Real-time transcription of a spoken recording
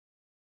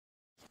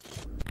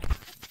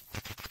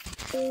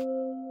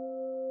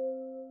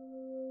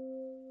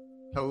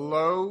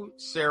Hello,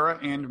 Sarah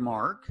and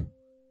Mark.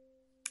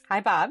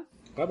 Hi, Bob.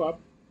 Hi, Bob.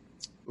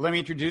 Let me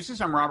introduce us.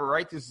 I'm Robert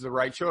Wright. This is The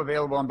Wright Show,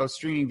 available on both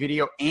streaming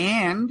video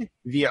and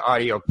via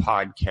audio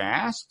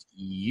podcast.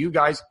 You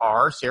guys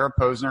are Sarah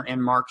Posner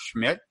and Mark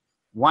Schmitt.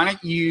 Why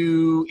don't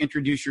you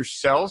introduce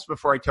yourselves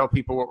before I tell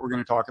people what we're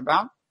going to talk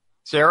about?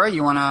 Sarah,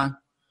 you want to?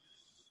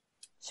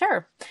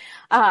 Sure.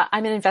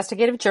 I'm an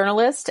investigative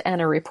journalist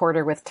and a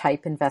reporter with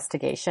Type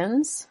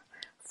Investigations,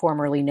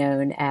 formerly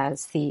known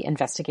as the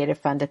Investigative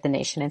Fund at the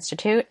Nation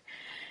Institute.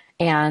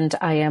 And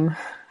I am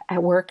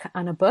at work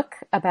on a book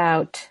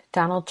about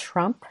Donald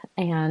Trump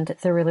and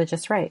the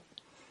religious right.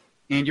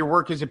 And your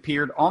work has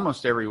appeared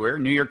almost everywhere.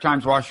 New York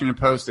Times, Washington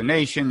Post, The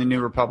Nation, The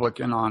New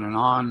Republican, on and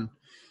on.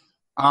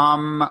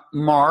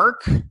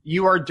 Mark,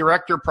 you are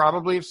director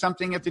probably of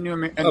something at the New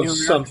America?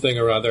 Something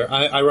or other.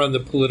 I run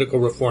the political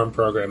reform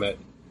program at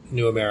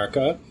New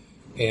America.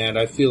 And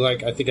I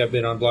think I've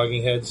been on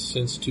Blogging Heads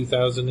since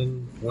 2000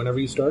 and whenever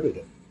you started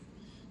it.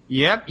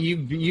 Yep,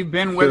 you've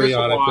been with us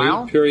a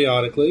while.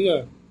 Periodically,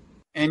 yeah.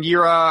 And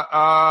you're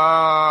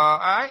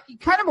kind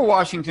of a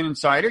Washington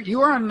insider. You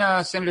were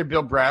on Senator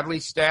Bill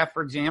Bradley's staff,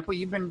 for example.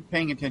 You've been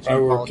paying attention to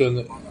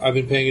politics. I've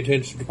been paying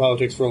attention to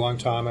politics for a long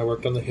time. I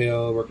worked on the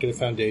Hill, I worked at a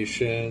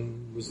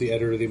foundation, was the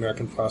editor of the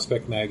American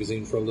Prospect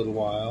magazine for a little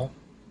while.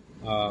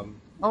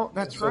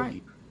 That's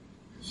right.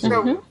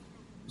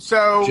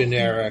 So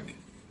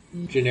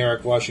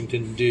generic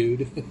Washington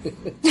dude.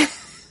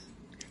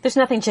 There's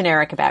nothing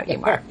generic about you,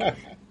 Mark.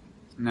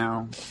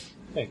 No.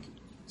 Thank you.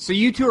 So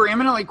you two are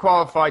eminently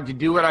qualified to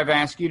do what I've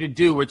asked you to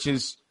do, which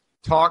is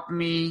talk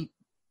me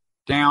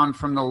down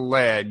from the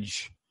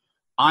ledge.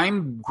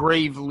 I'm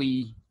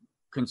gravely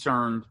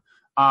concerned.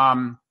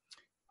 When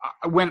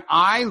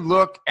I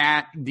look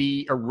at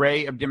the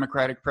array of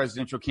Democratic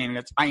presidential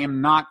candidates, I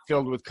am not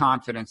filled with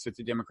confidence that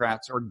the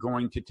Democrats are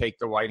going to take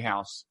the White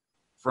House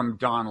from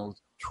Donald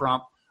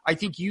Trump. I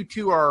think you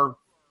two are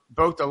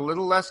both a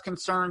little less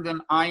concerned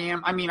than I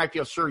am. I mean, I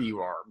feel sure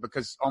you are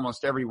because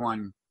almost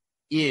everyone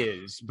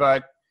is.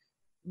 But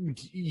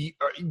do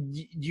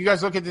you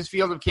guys look at this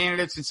field of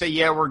candidates and say,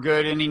 yeah, we're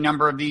good? Any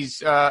number of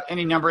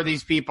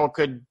these people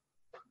could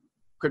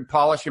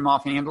polish him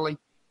off handily?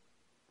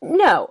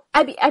 No,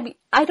 I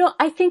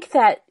think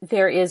that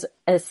there is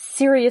a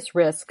serious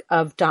risk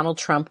of Donald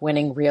Trump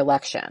winning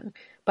re-election,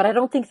 but I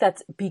don't think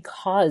that's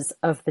because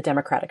of the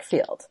Democratic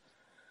field.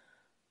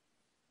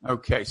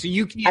 Okay, so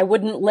you can't. I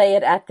wouldn't lay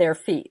it at their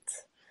feet.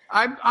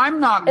 I'm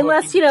not.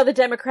 Unless, the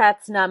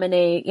Democrats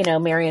nominate,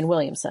 Marianne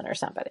Williamson or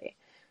somebody.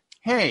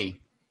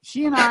 Hey,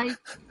 she and I,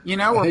 we're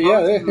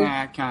both in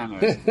that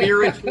kind of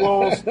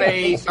spiritual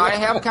space. I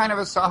have kind of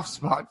a soft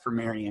spot for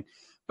Marianne.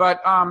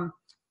 But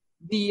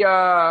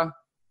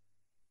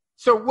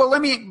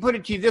let me put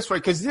it to you this way,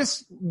 because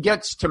this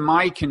gets to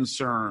my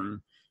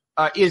concern,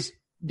 is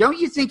don't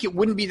you think it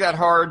wouldn't be that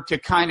hard to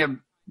kind of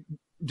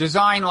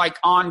design, like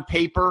on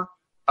paper,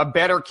 a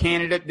better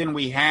candidate than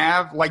we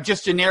have? Like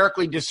just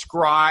generically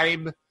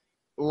describe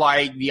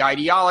like the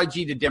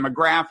ideology, the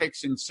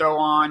demographics, and so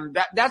on.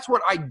 That's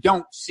what I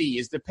don't see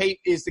is the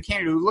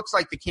candidate who looks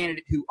like the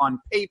candidate who on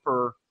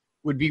paper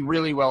would be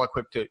really well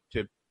equipped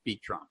to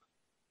beat Trump.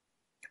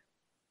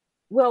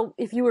 Well,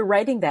 if you were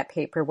writing that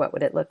paper, what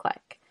would it look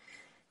like?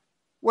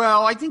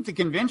 Well, I think the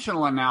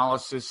conventional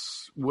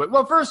analysis would.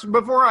 Well, first,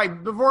 before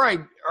I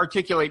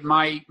articulate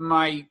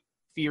my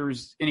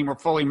fears any more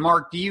fully,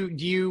 Mark,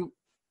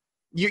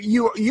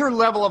 your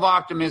level of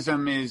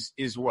optimism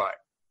is what?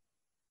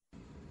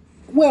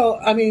 Well,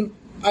 I mean,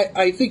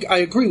 I think I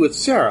agree with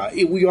Sarah.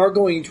 We are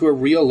going to a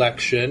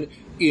re-election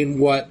in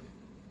what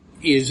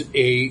is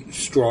a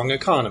strong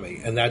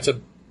economy, and that's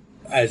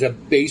as a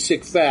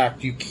basic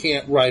fact. You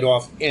can't write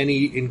off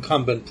any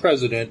incumbent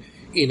president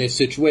in a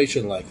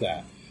situation like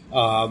that.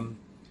 And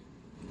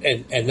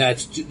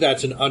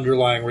that's an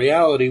underlying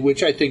reality,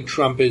 which I think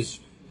Trump is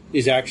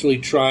actually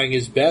trying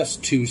his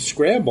best to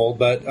scramble.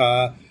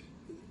 But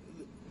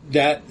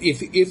that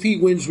if he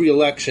wins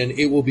re-election,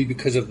 it will be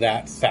because of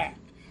that fact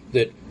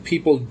that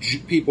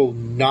people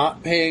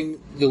not paying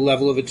the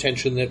level of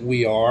attention that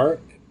we are,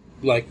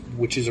 like,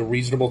 which is a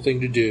reasonable thing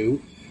to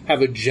do,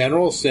 have a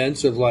general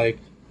sense of like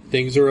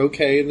things are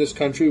okay in this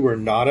country. We're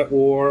not at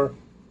war.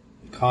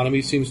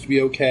 Economy seems to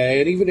be okay,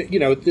 and even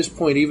at this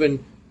point,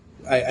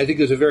 I think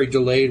there's a very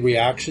delayed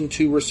reaction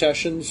to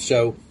recessions,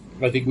 so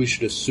I think we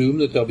should assume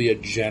that there'll be a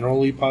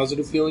generally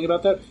positive feeling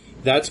about that.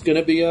 That's going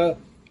to be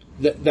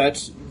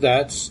that's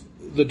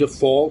the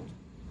default,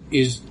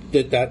 is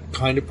that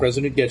kind of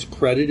president gets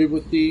credited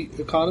with the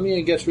economy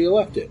and gets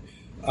reelected.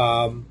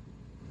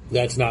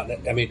 That's not.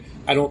 I mean,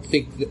 I don't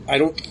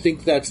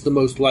think that's the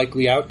most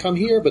likely outcome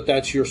here, but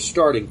that's your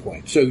starting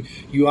point. So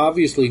you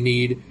obviously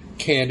need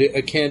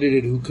a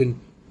candidate who can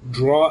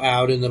draw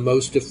out in the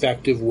most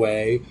effective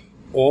way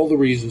all the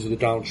reasons that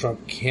Donald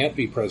Trump can't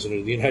be president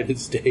of the United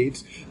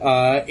States,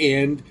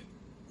 and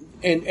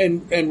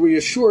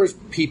reassures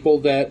people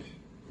that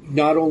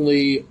not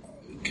only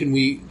can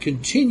we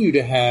continue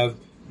to have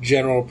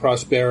general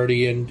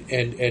prosperity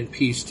and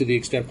peace to the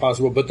extent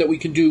possible, but that we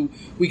can do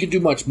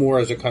much more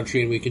as a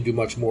country, and we can do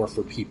much more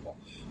for people.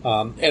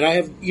 And I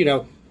have,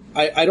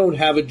 I don't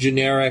have a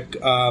generic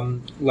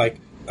like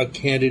a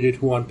candidate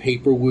who on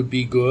paper would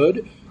be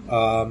good.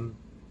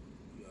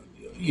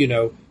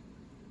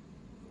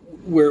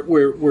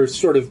 We're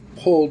sort of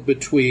pulled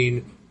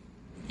between,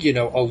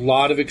 a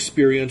lot of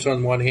experience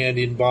on one hand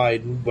in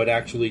Biden, but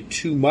actually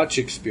too much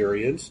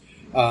experience.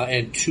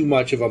 And too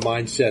much of a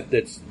mindset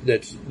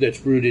that's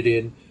rooted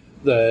in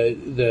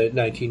the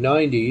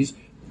 1990s,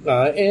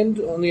 and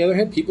on the other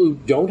hand, people who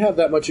don't have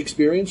that much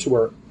experience, who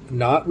are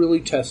not really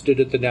tested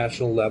at the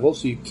national level,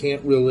 so you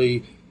can't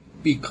really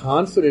be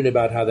confident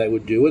about how that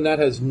would do, and that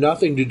has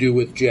nothing to do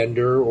with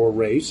gender or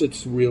race.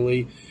 It's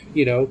really,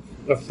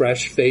 a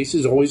fresh face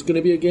is always going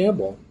to be a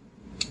gamble.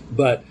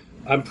 But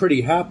I'm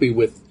pretty happy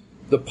with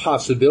the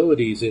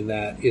possibilities in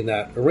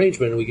that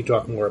arrangement, and we can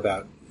talk more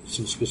about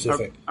some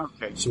specific.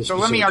 Okay. So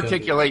let me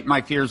articulate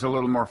my fears a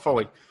little more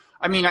fully.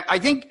 I mean, I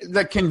think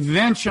the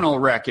conventional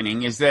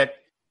reckoning is that,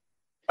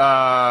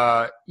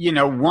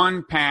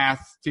 one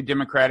path to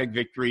Democratic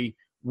victory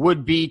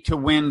would be to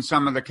win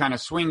some of the kind of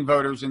swing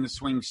voters in the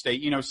swing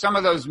state. Some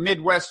of those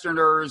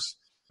Midwesterners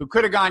who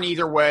could have gone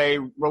either way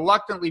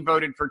reluctantly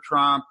voted for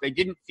Trump. They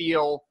didn't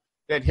feel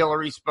that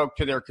Hillary spoke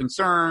to their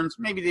concerns.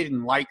 Maybe they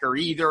didn't like her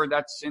either.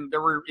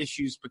 There were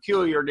issues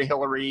peculiar to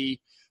Hillary,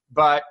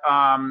 but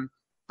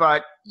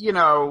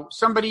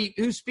somebody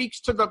who speaks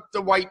to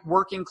the white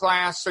working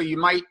class. So you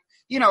might,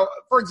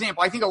 for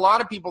example, I think a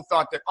lot of people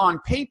thought that on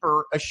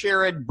paper,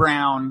 Sherrod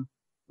Brown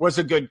was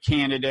a good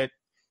candidate.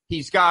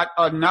 He's got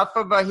enough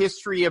of a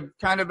history of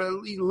kind of a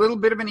little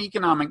bit of an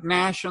economic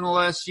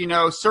nationalist,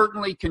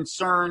 certainly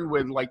concerned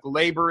with like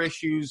labor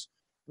issues,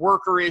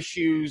 worker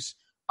issues,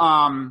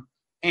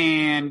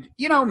 and,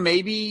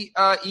 maybe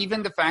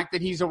even the fact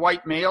that he's a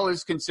white male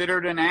is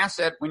considered an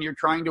asset when you're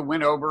trying to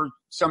win over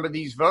some of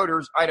these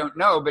voters. I don't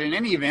know. But in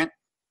any event,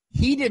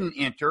 he didn't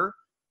enter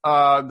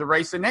the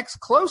race. The next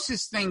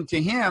closest thing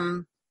to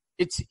him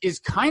is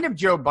kind of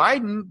Joe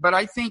Biden. But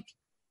I think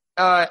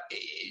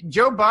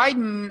Joe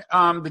Biden,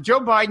 the Joe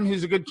Biden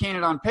who's a good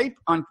candidate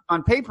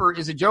on paper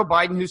is a Joe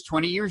Biden who's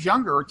 20 years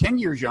younger or 10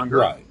 years younger,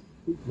 right.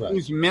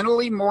 Who's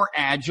mentally more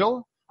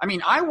agile. I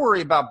mean, I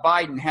worry about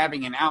Biden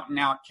having an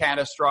out-and-out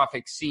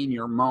catastrophic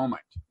senior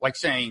moment, like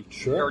saying,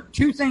 sure, there are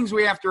two things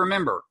we have to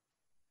remember,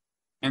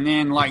 and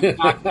then like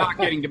not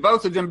getting to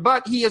both of them.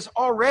 But he is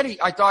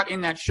already, I thought, in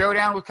that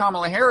showdown with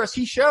Kamala Harris,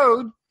 he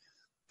showed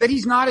that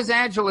he's not as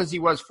agile as he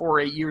was 4 or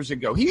 8 years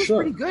ago. He was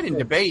pretty good in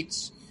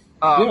debates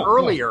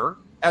earlier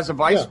as a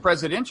vice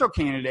presidential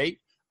candidate.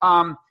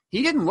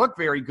 He didn't look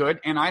very good,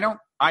 and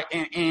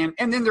and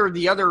then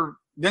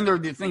there are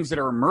the things that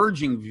are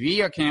emerging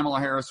via Kamala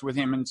Harris with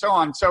him and so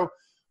on. So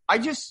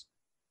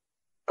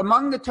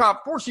among the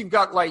top four, you've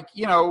got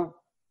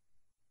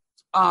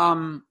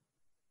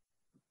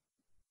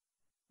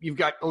you've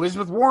got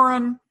Elizabeth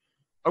Warren,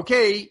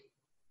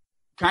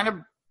 kind of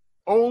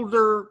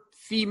older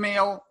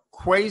female,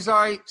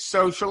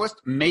 quasi-socialist.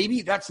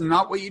 Maybe that's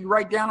not what you'd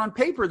write down on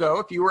paper, though,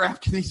 if you were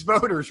after these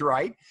voters,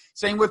 right?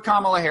 Same with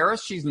Kamala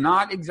Harris. She's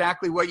not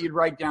exactly what you'd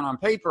write down on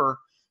paper.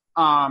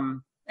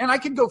 And I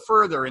could go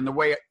further in the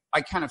way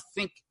I kind of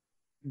think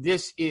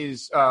this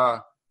is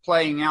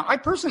playing out. I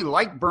personally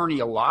like Bernie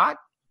a lot,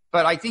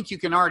 but I think you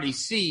can already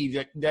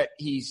see that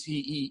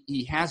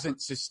he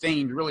hasn't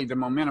sustained really the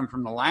momentum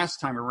from the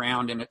last time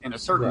around in a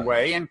certain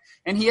way, and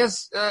he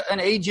has an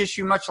age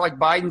issue much like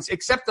Biden's,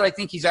 except that I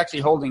think he's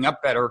actually holding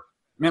up better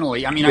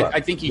mentally. I mean, I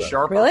think he's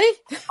sharper. Really?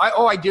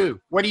 I do.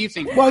 What do you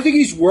think? Well, I think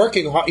he's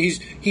working hard.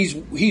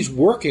 He's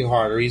working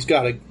harder. He's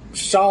got a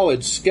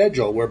solid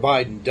schedule where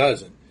Biden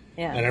doesn't.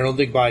 Yeah. And I don't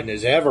think Biden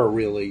has ever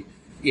really,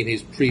 in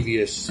his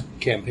previous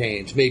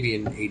campaigns, maybe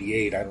in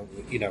 '88,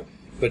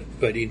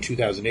 but in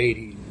 2008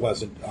 he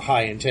wasn't a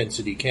high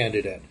intensity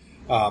candidate.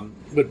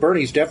 But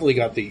Bernie's definitely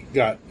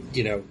got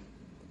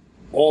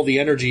all the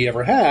energy he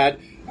ever had.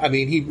 I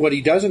mean, what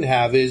he doesn't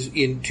have is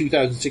in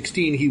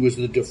 2016 he was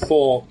the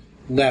default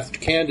left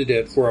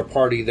candidate for a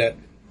party that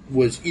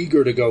was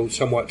eager to go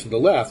somewhat to the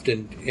left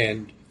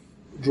and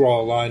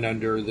draw a line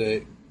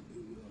under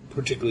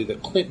particularly the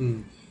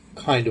Clinton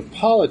kind of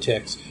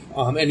politics,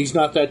 and he's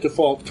not that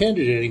default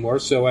candidate anymore.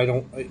 So I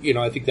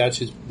think that's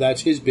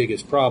his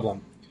biggest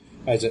problem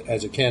as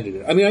a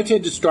candidate. I mean, I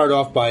tend to start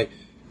off by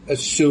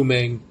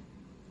assuming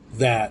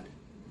that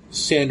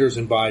Sanders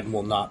and Biden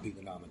will not be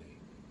the nominee.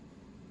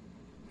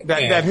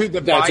 That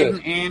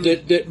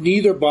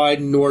neither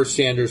Biden nor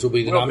Sanders will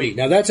be the nominee.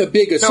 Now that's a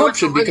big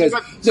assumption because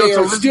they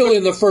are still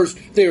in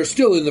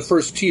the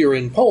first tier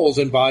in polls,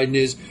 and Biden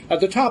is at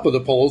the top of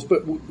the polls.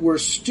 But we're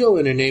still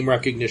in a name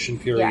recognition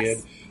period.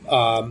 Yes.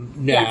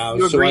 Now.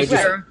 Yes. So I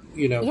just,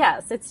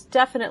 Yes, it's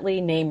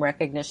definitely name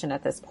recognition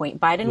at this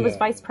point. Biden was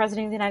vice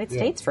president of the United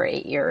States for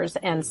 8 years,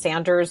 and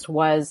Sanders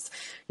was,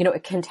 a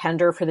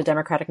contender for the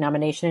Democratic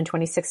nomination in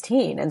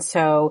 2016. And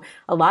so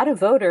a lot of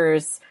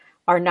voters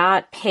are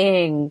not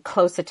paying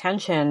close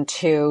attention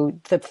to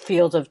the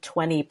field of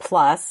 20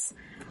 plus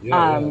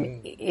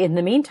in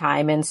the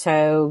meantime. And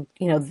so,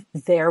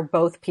 they're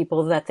both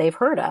people that they've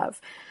heard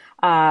of.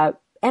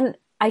 And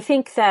I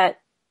think that,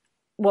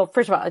 well,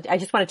 first of all, I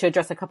just wanted to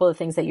address a couple of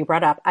things that you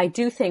brought up. I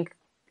do think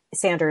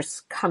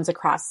Sanders comes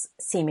across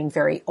seeming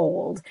very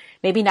old,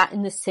 maybe not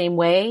in the same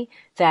way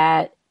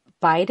that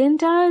Biden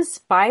does.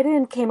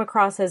 Biden came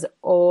across as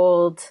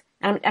old.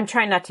 I'm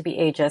trying not to be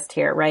ageist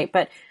here, right?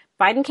 But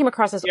Biden came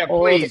across as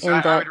old. Please,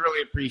 I would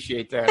really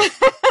appreciate that.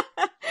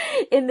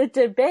 In the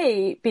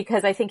debate,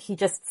 because I think he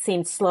just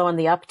seemed slow on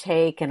the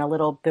uptake and a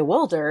little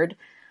bewildered.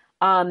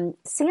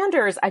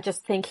 Sanders, I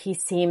just think he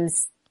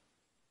seems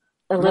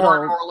a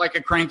little more like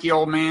a cranky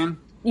old man.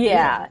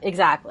 Yeah,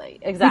 exactly.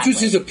 Which is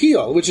his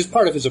appeal, which is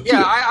part of his appeal.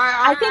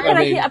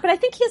 Yeah, but I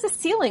think he has a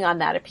ceiling on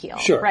that appeal,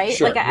 right?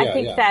 Sure, I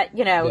think that,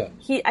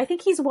 I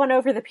think he's won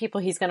over the people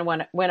he's going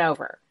to win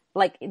over.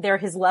 Like, they're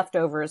his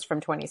leftovers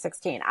from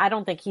 2016. I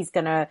don't think he's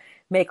going to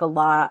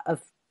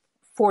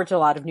forge a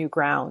lot of new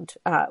ground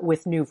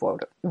with new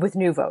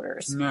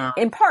voters. No.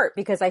 In part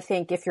because I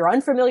think if you're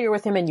unfamiliar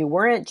with him and you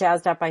weren't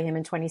jazzed up by him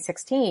in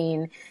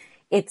 2016,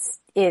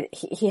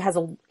 he has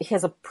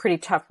a pretty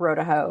tough row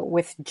to hoe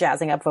with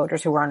jazzing up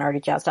voters who aren't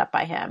already jazzed up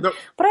by him. No.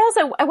 But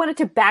I wanted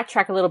to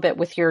backtrack a little bit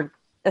with your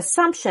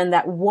assumption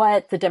that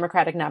what the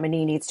Democratic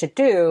nominee needs to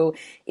do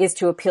is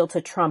to appeal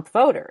to Trump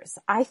voters.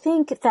 I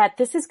think that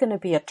this is going to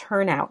be a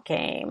turnout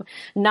game,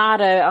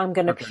 not I'm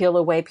going to peel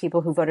away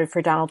people who voted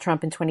for Donald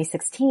Trump in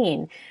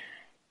 2016.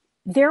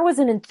 There was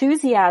an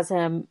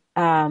enthusiasm,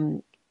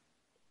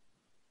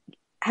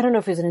 I don't know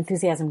if it was an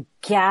enthusiasm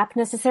gap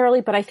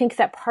necessarily, but I think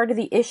that part of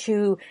the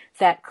issue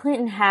that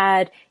Clinton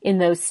had in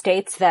those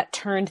states that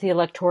turned the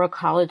Electoral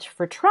College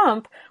for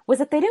Trump was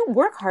that they didn't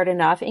work hard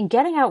enough in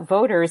getting out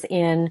voters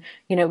in,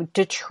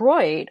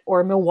 Detroit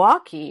or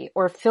Milwaukee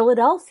or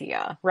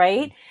Philadelphia,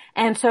 right?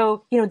 And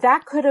so,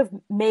 that could have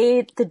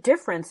made the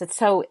difference.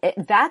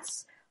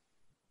 That's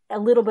a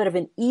little bit of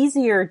an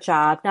easier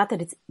job. Not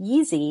that it's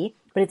easy,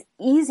 but it's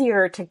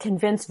easier to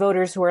convince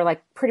voters who are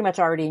like pretty much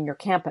already in your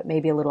camp, but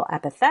maybe a little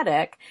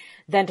apathetic,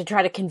 than to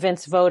try to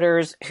convince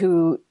voters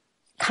who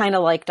kind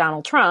of like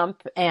Donald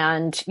Trump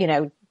and,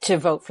 to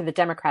vote for the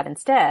Democrat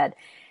instead.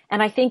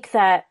 And I think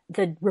that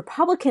the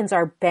Republicans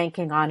are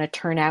banking on a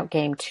turnout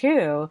game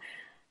too.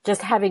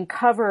 Just having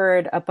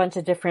covered a bunch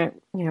of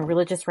different,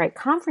 religious right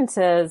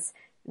conferences,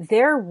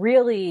 they're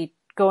really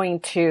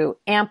going to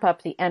amp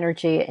up the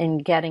energy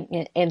in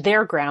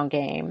their ground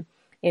game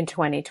in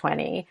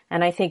 2020.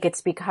 And I think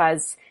it's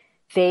because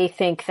they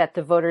think that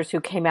the voters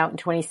who came out in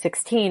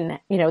 2016,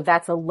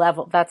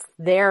 that's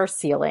their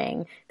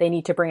ceiling. They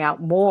need to bring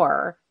out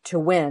more to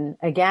win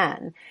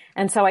again.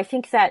 And so I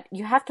think that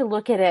you have to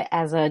look at it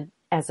as a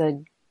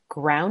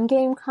ground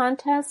game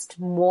contest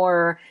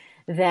more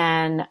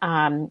than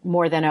how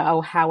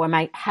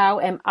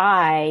am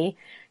I,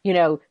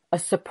 a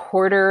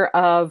supporter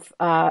of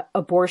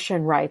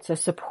abortion rights, a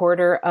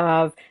supporter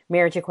of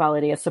marriage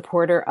equality, a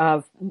supporter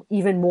of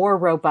even more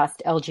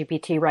robust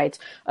LGBT rights,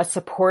 a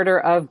supporter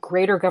of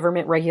greater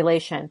government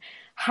regulation.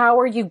 How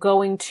are you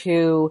going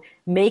to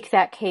make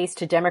that case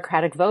to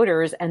Democratic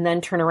voters and then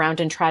turn around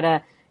and try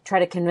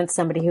to convince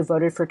somebody who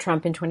voted for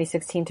Trump in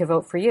 2016 to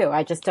vote for you?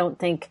 I just don't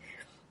think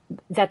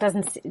that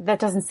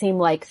doesn't seem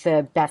like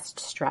the best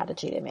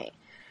strategy to me.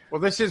 Well,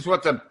 this is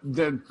what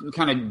the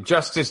kind of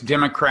Justice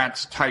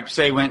Democrats type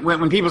say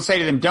when people say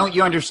to them, don't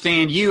you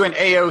understand, you and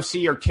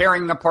AOC are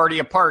tearing the party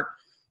apart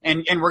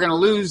and we're going to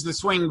lose the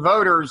swing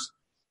voters.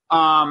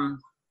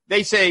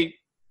 They say,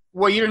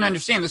 well, you didn't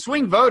understand. The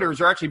swing voters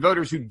are actually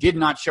voters who did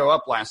not show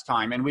up last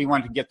time, and we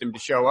want to get them to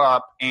show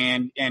up,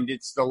 and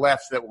it's the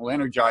left that will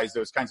energize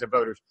those kinds of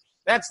voters.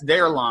 That's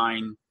their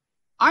line.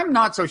 I'm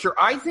not so sure.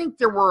 I think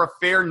there were a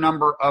fair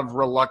number of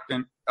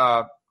reluctant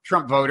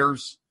Trump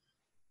voters.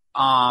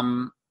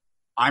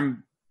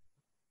 I'm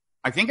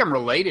definitely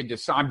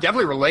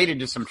related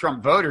to some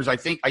Trump voters. I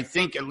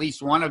think at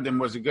least one of them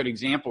was a good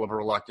example of a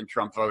reluctant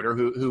Trump voter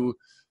who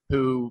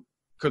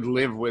could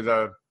live with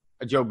a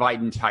Joe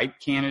Biden type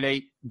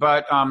candidate.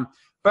 But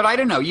I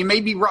don't know. You may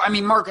be right. I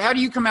mean, Mark, how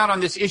do you come out on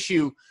this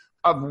issue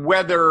of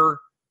whether,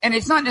 and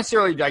it's not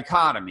necessarily a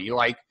dichotomy,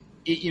 like,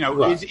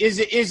 right. is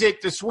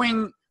it the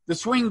swing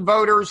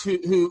voters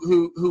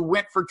who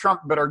went for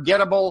Trump but are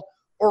gettable,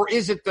 or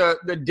is it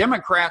the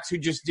Democrats who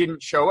just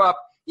didn't show up?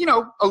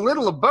 A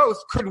little of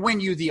both could win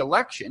you the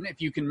election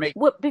if you can make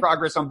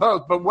progress on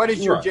both. But what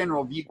is your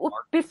general view,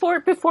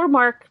 Mark? Before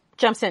Mark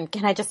jumps in,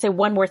 can I just say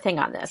one more thing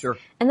on this? Sure.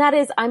 And that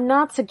is, I'm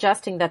not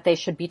suggesting that they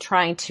should be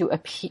trying to,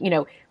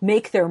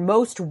 make their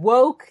most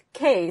woke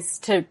case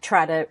to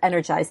try to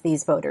energize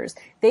these voters.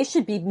 They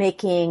should be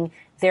making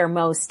their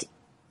most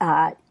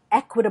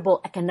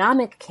equitable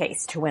economic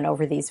case to win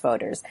over these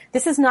voters.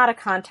 This is not a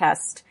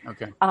contest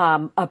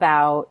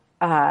about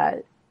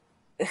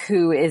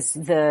who is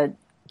the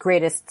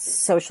greatest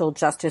social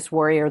justice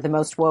warrior, the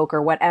most woke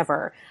or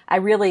whatever.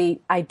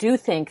 I do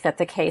think that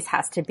the case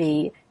has to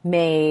be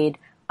made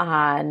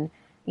on,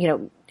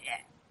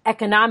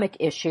 economic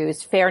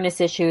issues, fairness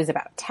issues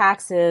about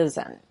taxes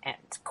and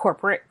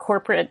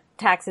corporate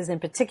taxes in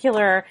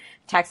particular,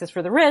 taxes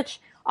for the rich,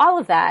 all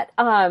of that.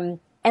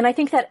 And I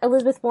think that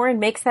Elizabeth Warren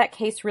makes that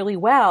case really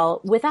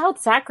well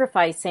without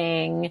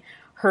sacrificing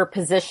her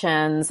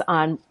positions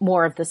on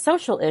more of the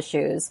social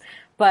issues.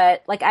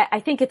 But like, I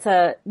think it's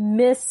a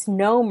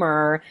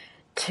misnomer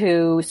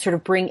to sort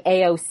of bring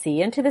AOC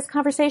into this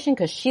conversation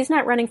because she's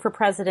not running for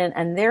president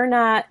and they're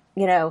not,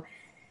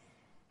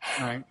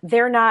 right.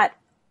 They're not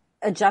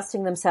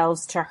adjusting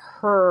themselves to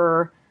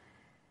her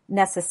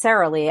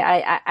necessarily.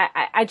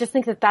 I just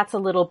think that that's a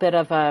little bit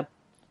of a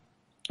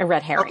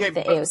red herring. Okay,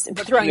 the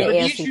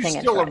AOC issue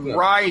thing still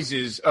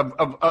arises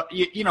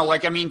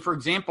for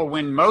example,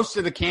 when most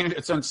of the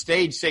candidates on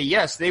stage say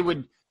yes, they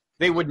would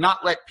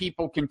not let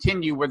people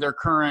continue with their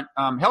current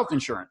health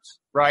insurance,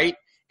 right?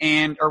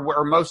 And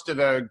or most of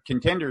the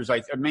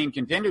main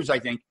contenders, I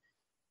think,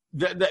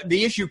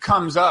 the issue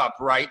comes up,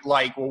 right?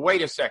 Like, well,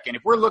 wait a second.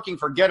 If we're looking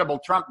for gettable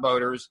Trump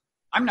voters,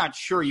 I'm not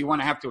sure you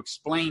want to have to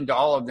explain to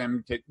all of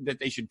them that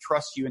they should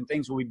trust you and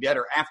things will be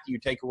better after you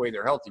take away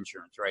their health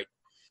insurance, right?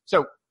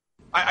 So,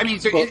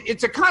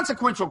 it's a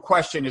consequential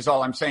question is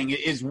all I'm saying,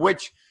 is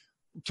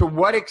to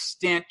what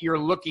extent you're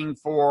looking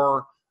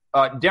for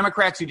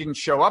Democrats who didn't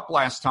show up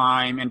last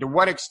time, and to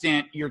what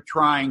extent you're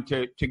trying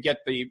to get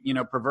the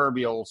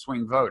proverbial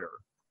swing voter.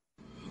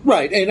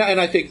 Right, and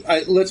I think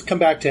let's come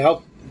back to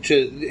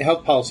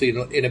health policy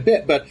in a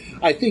bit, but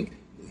I think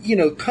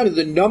kind of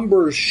the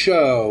numbers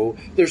show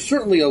there's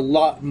certainly a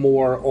lot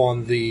more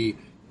on the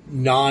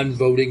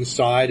non-voting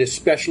side,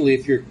 especially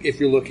if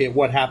you're looking at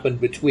what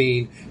happened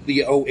between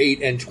the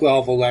 2008 and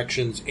 12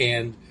 elections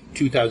and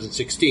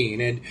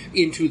 2016. And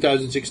in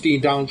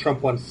 2016, Donald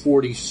Trump won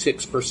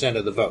 46%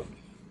 of the vote.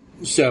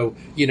 So,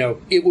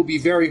 it will be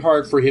very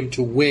hard for him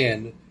to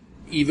win,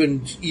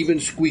 even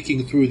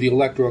squeaking through the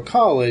Electoral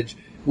College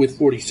with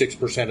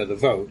 46% of the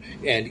vote,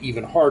 and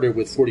even harder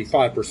with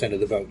 45% of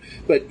the vote.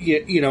 But,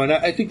 and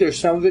I think there's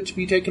some of it to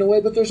be taken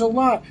away, but there's a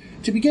lot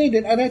to be gained.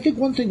 And I think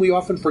one thing we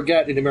often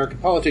forget in American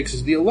politics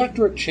is the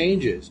electorate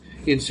changes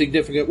in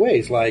significant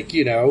ways. Like,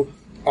 a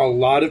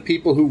lot of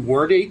people who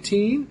weren't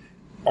 18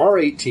 are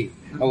 18.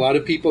 A lot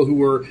of people who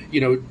were,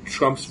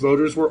 Trump's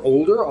voters were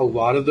older. A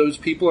lot of those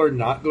people are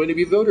not going to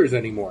be voters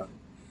anymore.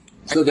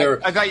 So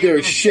there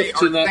are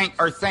shifts in that.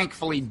 Are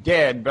thankfully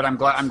dead, but I'm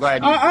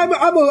glad.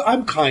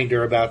 I'm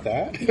kinder about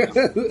that.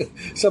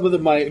 Some of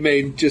them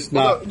may just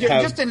not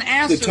have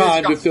the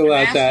time to fill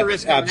out that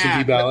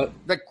absentee ballot.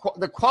 The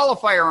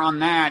qualifier on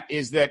that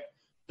is that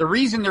the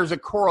reason there's a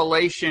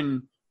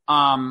correlation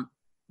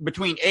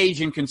between age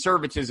and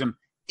conservatism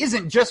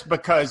isn't just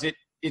because it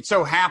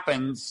so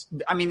happens.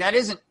 I mean, that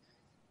isn't.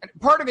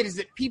 Part of it is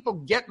that people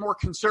get more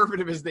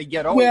conservative as they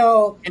get older.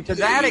 Well, and to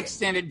that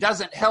extent, it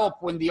doesn't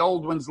help when the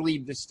old ones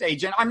leave the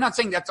stage. And I'm not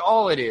saying that's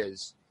all it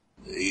is.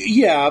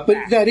 Yeah, but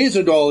that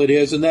isn't all it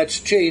is, and that's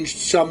changed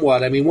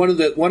somewhat. I mean, one of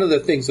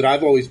the things that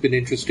I've always been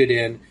interested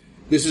in,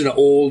 this is an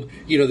old,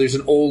 there's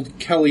an old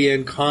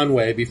Kellyanne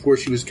Conway, before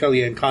she was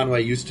Kellyanne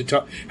Conway, used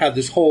to have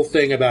this whole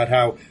thing about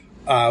how,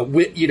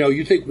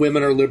 you think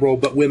women are liberal,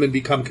 but women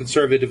become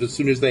conservative as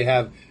soon as they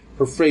have.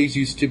 Her phrase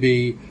used to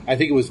be, I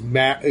think it was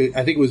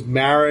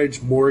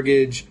marriage,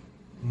 mortgage,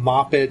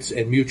 moppets,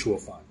 and mutual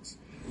funds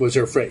was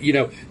her phrase.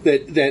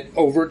 That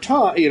over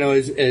time,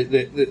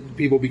 that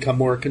people become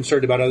more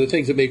concerned about other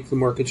things that make them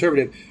more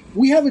conservative.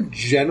 We haven't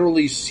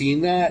generally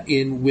seen that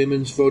in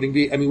women's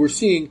voting. I mean,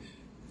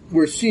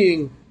 we're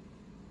seeing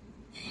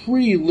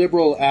pretty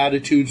liberal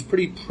attitudes,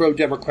 pretty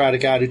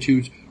pro-democratic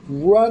attitudes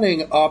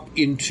running up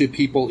into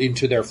people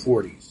into their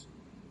 40s.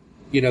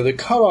 The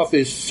cutoff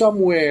is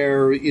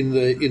somewhere in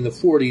the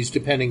 40s,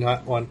 depending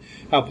on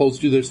how polls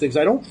do those things.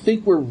 I don't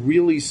think we're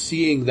really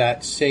seeing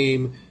that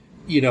same,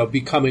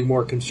 becoming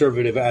more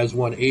conservative as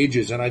one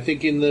ages. And I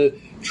think in the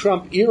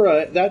Trump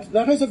era, that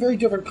has a very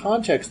different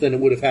context than it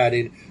would have had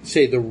in,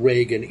 say, the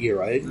Reagan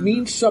era. It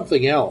means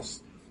something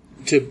else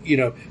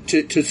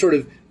to sort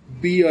of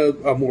be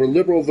a more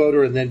liberal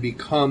voter and then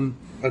become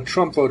a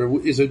Trump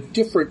voter is a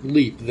different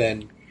leap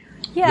than.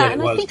 Yeah,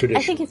 and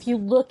I think if you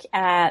look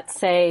at,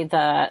 say,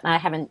 I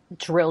haven't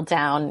drilled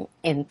down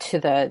into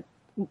the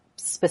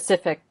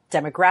specific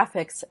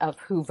demographics of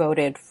who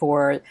voted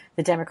for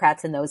the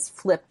Democrats in those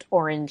flipped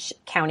Orange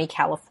County,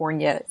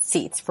 California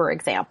seats, for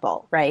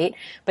example, right?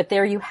 But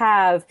there you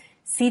have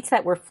seats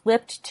that were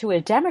flipped to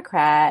a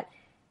Democrat.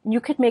 You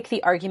could make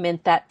the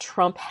argument that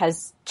Trump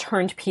has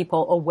turned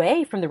people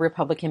away from the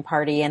Republican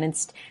Party, and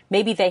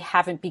maybe they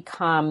haven't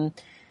become.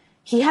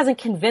 He hasn't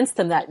convinced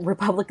them that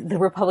the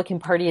Republican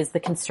Party is the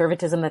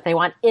conservatism that they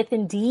want. If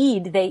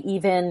indeed they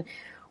even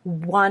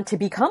want to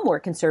become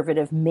more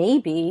conservative,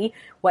 maybe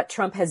what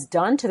Trump has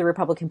done to the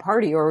Republican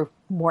Party, or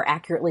more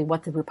accurately,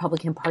 what the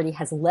Republican Party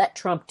has let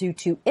Trump do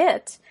to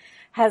it,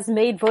 has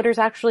made voters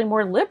actually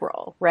more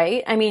liberal,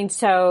 right? I mean,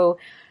 so,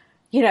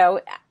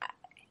 I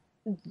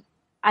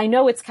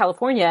know it's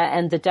California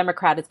and the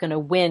Democrat is going to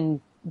win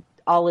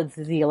all of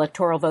the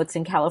electoral votes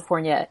in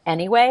California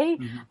anyway.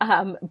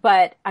 Mm-hmm.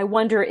 But I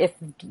wonder if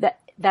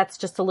that's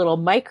just a little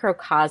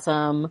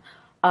microcosm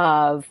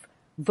of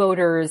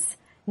voters,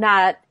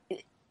 not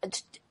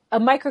a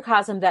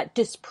microcosm that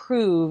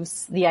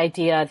disproves the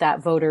idea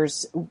that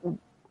voters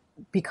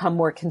become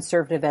more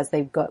conservative as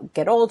they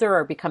get older,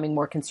 or becoming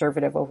more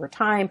conservative over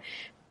time,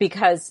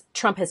 because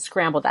Trump has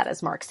scrambled that,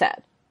 as Mark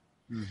said.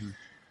 Mm-hmm.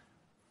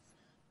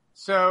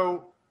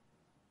 So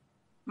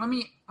let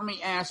me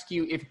ask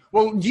you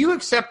do you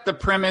accept the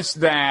premise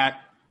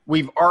that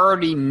we've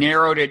already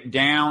narrowed it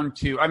down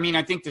to,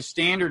 I think the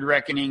standard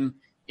reckoning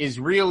is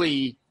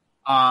really,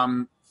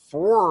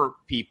 4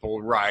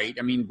 people, right?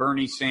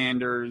 Bernie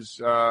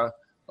Sanders,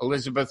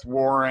 Elizabeth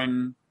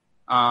Warren,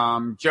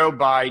 Joe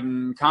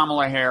Biden,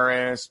 Kamala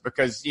Harris,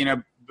 because,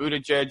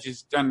 Buttigieg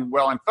has done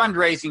well in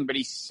fundraising, but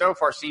he so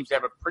far seems to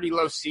have a pretty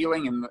low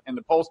ceiling in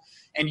the polls.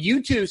 And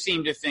you two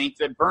seem to think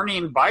that Bernie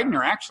and Biden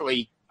are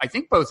actually, I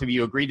think both of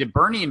you agree that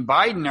Bernie and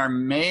Biden are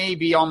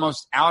maybe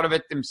almost out of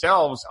it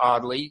themselves,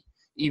 oddly,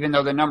 even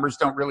though the numbers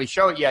don't really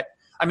show it yet.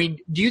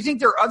 Do you think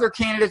there are other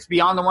candidates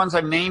beyond the ones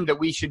I've named that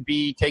we should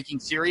be taking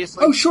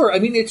seriously? Oh, sure.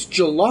 It's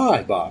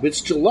July, Bob.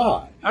 It's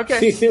July. Okay.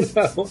 And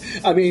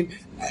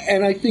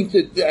I think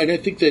that,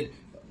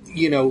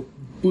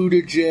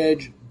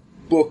 Buttigieg,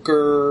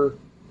 Booker,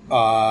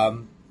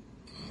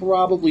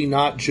 probably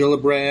not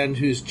Gillibrand,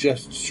 who's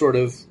just sort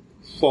of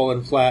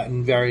fallen flat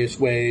in various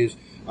ways.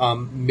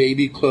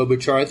 Maybe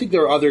Klobuchar. I think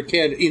there are other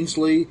candidates.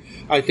 Inslee,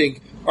 I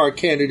think, are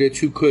candidates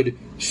who could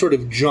sort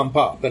of jump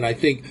up, and I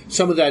think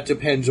some of that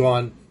depends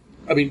on.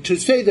 To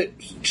say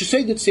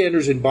that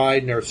Sanders and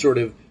Biden are sort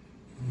of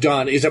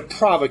done is a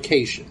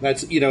provocation.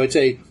 That's it's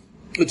a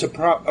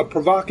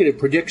provocative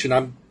prediction.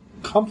 I'm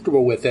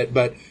comfortable with it,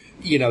 but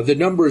the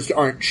numbers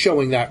aren't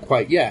showing that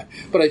quite yet.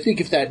 But I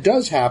think if that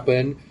does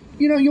happen,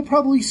 you'll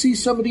probably see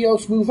somebody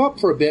else move up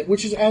for a bit,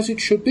 which is as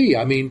it should be.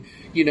 I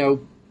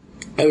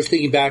was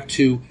thinking back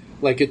to,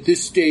 at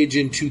this stage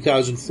in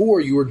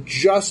 2004, you were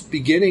just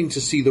beginning to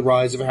see the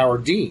rise of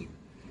Howard Dean,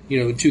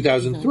 in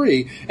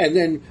 2003. And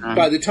then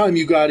by the time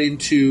you got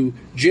into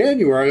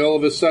January, all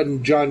of a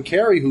sudden John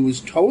Kerry, who was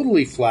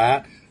totally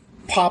flat,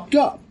 popped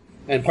up.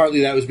 And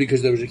partly that was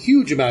because there was a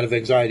huge amount of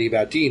anxiety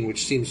about Dean,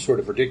 which seems sort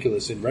of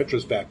ridiculous in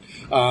retrospect.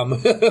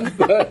 But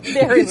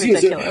Very ridiculous.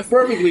 He's a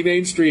perfectly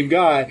mainstream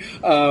guy.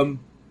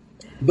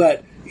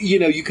 But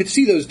you could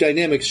see those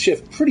dynamics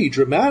shift pretty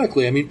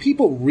dramatically.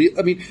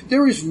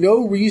 There is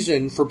no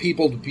reason for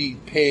people to be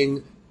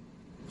paying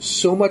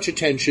so much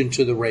attention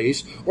to the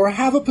race or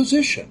have a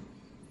position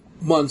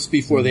months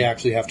before they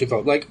actually have to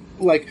vote. Like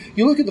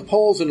you look at the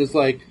polls and it's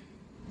like,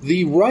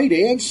 the right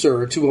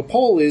answer to a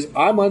poll is,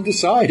 I'm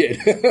undecided.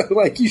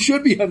 You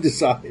should be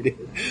undecided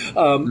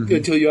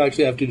until you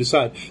actually have to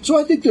decide. So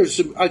I think there's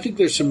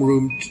some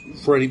room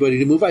for anybody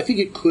to move. I think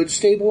it could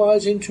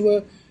stabilize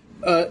into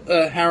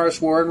a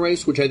Harris-Warren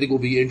race, which I think will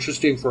be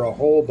interesting for a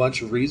whole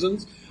bunch of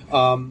reasons.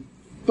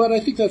 But I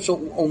think that's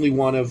only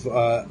one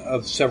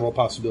of several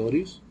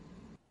possibilities.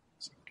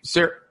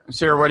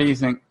 Sarah, what do you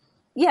think?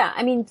 Yeah,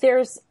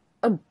 there's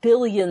a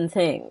billion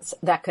things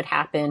that could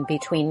happen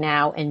between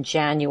now and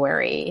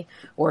January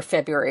or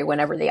February,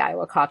 whenever the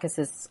Iowa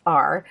caucuses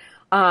are.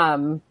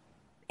 And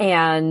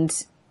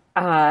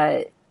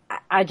I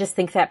just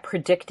think that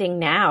predicting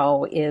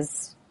now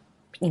is,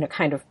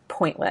 kind of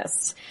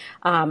pointless.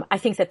 I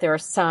think that there are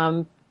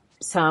some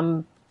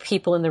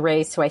people in the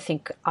race who I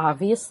think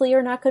obviously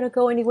are not going to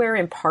go anywhere,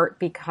 in part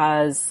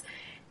because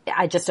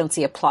I just don't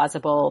see a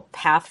plausible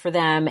path for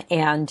them,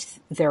 and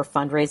their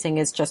fundraising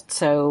is just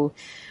so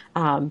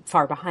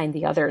far behind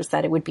the others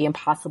that it would be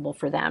impossible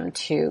for them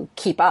to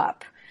keep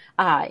up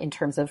in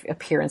terms of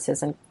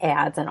appearances and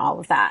ads and all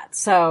of that.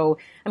 So,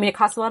 it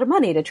costs a lot of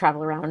money to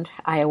travel around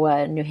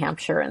Iowa, New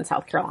Hampshire, and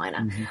South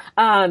Carolina.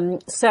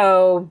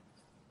 Mm-hmm.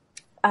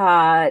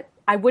 I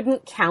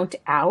wouldn't count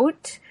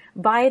out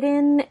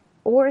Biden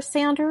or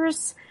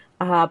Sanders,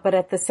 but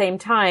at the same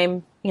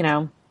time,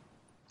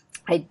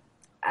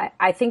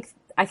 I think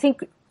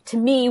to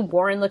me,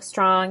 Warren looks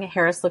strong,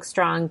 Harris looks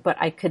strong, but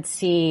I could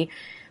see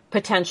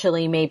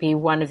potentially maybe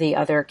one of the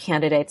other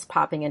candidates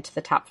popping into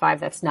the top 5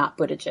 that's not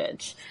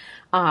Buttigieg.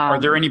 Are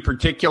there any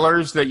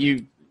particulars that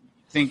you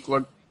think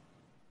look?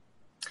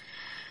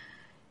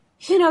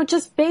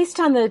 Just based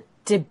on the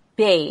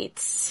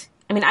debates,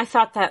 I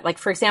thought that,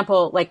 for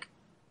example,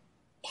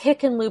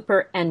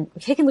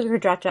 Hickenlooper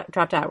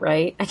dropped out,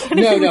 right? I can't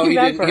no, even he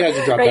remember. didn't. He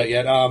hasn't dropped out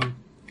yet.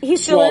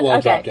 He's still in?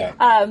 Okay. Dropped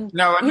out.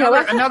 No,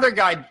 another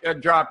guy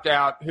dropped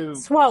out who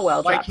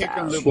Swalwell like dropped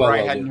out. Hickenlooper,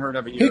 I hadn't heard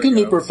of a year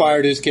Hickenlooper ago.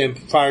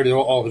 fired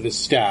all of his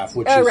staff,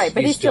 which is right,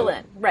 but he's still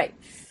in. Right.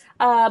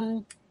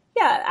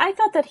 I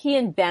thought that he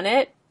and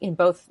Bennett, in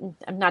both,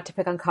 not to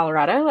pick on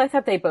Colorado, I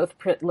thought they both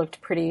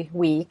looked pretty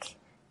weak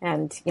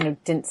and,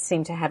 didn't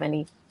seem to have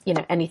any,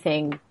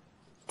 anything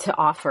to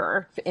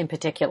offer in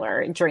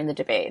particular during the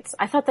debates.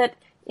 I thought that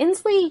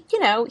Inslee,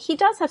 he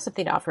does have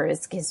something to offer.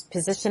 His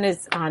position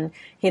is on,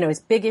 his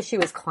big issue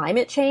is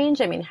climate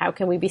change. How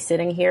can we be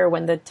sitting here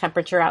when the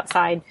temperature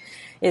outside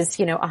is,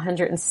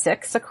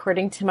 106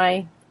 according to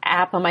my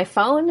app on my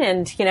phone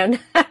and,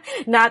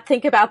 not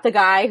think about the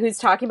guy who's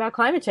talking about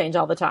climate change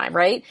all the time,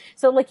 right?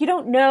 So you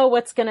don't know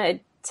what's going to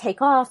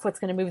take off, what's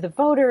going to move the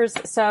voters.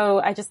 So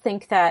I just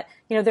think that,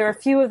 there are a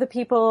few of the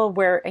people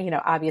where,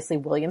 obviously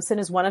Williamson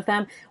is one of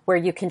them, where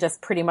you can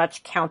just pretty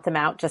much count them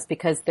out just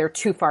because they're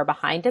too far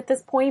behind at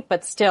this point,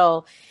 but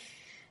still,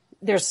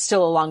 there's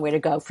still a long way to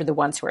go for the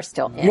ones who are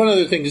still in. One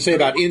other thing to say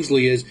about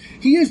Inslee is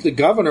he is the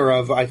governor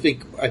of, I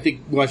think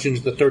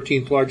Washington's the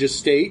 13th largest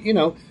state.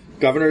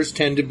 Governors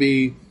tend to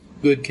be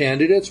good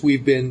candidates.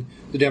 We've been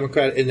the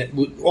Democrat, and that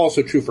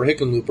also true for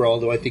Hickenlooper,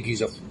 although I think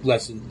he's a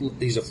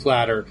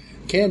flatter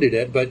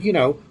candidate. But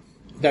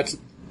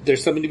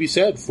there's something to be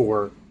said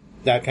for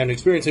that kind of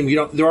experience, and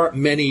there aren't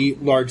many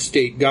large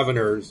state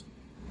governors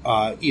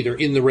either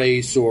in the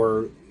race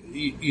or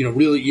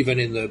really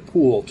even in the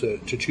pool to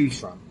choose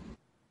from.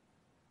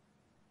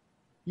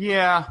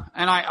 Yeah,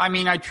 and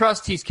I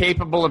trust he's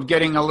capable of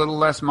getting a little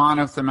less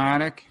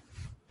monothematic.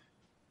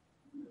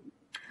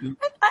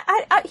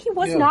 He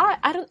was not.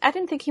 I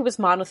didn't think he was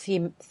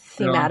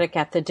monothematic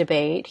at the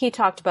debate. He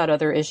talked about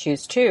other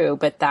issues too,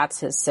 but that's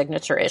his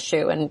signature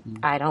issue, and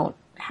I don't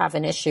have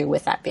an issue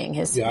with that being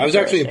his. Yeah, I was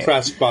actually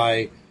impressed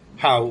by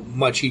how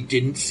much he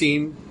didn't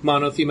seem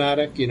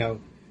monothematic.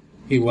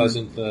 He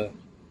wasn't the.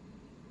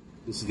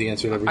 This is the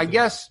answer to everything.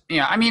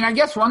 I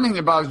guess one thing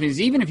that bothers me is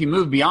even if you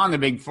move beyond the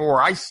big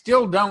four, I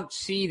still don't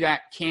see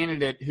that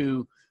candidate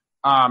who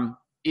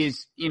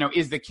is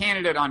the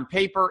candidate on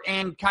paper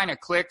and kind of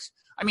clicks.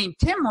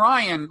 Tim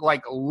Ryan,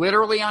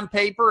 literally on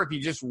paper, if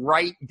you just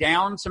write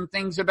down some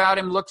things about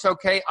him, looks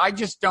okay. I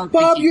just don't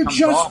Bob, think you're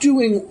just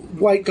doing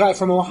white guy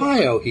from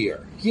Ohio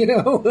here,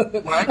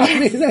 What?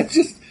 That's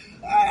just...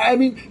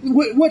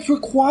 what's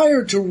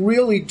required to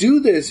really do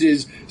this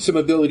is some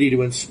ability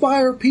to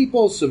inspire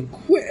people,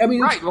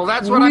 right. Well,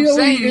 that's what I'm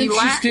saying. He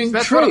lacks.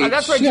 That's what I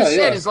just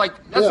said. Is I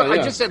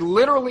just said.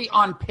 Literally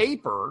on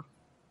paper,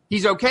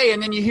 he's okay,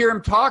 and then you hear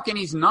him talk, and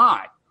he's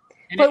not.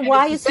 But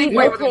why is he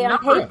okay on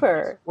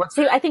paper?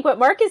 See, I think what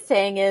Mark is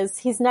saying is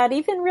he's not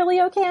even really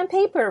okay on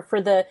paper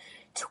for the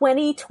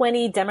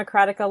 2020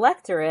 Democratic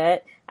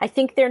electorate. I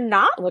think they're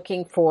not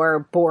looking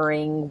for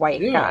boring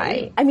white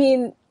guy.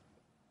 Yeah.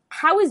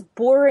 How is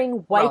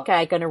boring white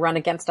guy going to run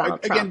against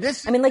Donald Trump?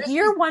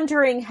 You're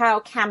wondering how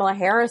Kamala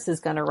Harris is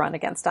going to run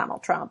against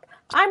Donald Trump.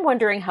 I'm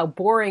wondering how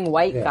boring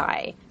white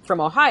guy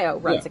from Ohio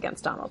runs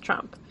against Donald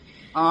Trump.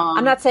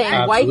 I'm not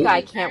saying white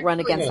guy can't run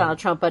against Donald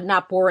Trump, but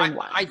not boring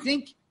one. I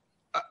think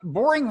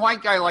boring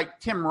white guy like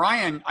Tim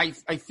Ryan, I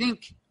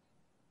think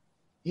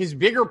his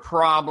bigger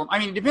problem,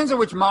 it depends on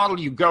which model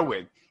you go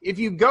with. If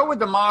you go with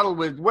the model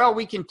with,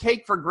 we can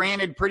take for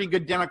granted pretty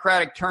good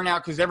Democratic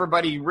turnout because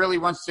everybody really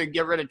wants to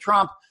get rid of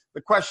Trump. The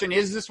question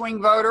is the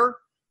swing voter.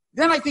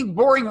 Then I think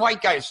boring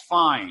white guy is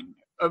fine.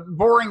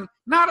 Boring,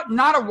 not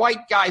a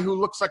white guy who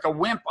looks like a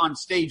wimp on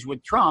stage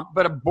with Trump,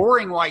 but a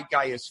boring white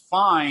guy is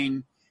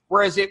fine.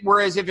 Whereas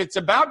if it's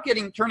about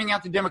turning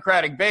out the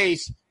Democratic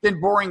base, then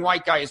boring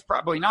white guy is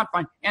probably not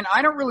fine. And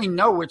I don't really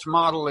know which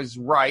model is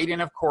right.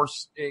 And of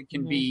course it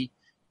can be,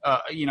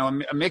 a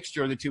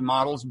mixture of the two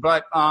models,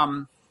 but,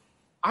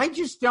 I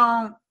just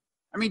don't,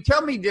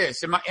 tell me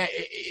this,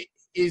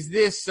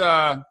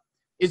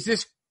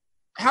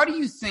 how do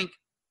you think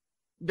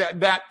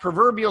that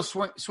proverbial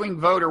swing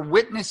voter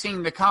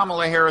witnessing the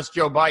Kamala Harris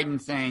Joe Biden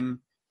thing,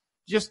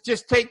 just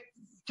take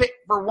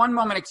for one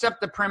moment, accept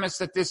the premise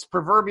that this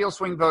proverbial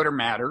swing voter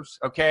matters,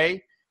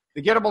 okay?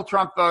 The gettable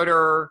Trump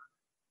voter,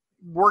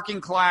 working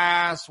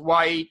class,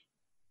 white,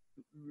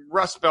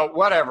 Rust Belt,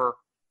 whatever.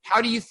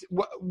 How do you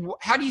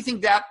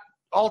think that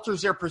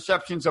alters their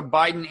perceptions of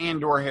Biden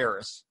and or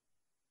Harris?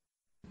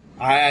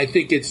 I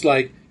think it's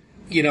I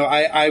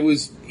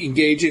was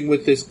engaging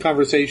with this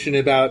conversation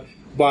about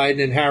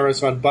Biden and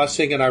Harris on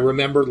busing, and I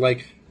remembered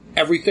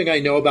everything I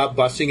know about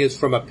busing is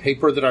from a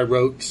paper that I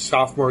wrote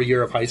sophomore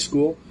year of high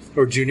school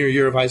or junior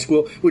year of high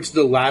school, which is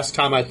the last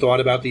time I thought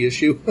about the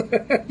issue.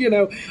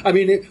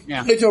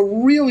 It's a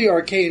really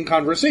arcane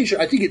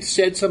conversation. I think it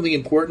said something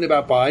important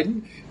about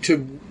Biden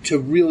to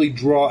really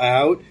draw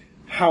out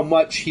how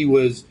much he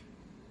was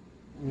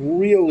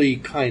really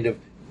kind of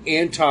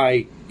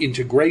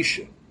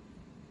anti-integration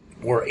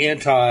or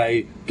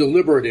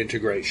anti-deliberate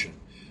integration,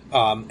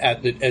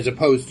 as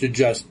opposed to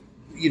just,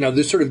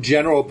 this sort of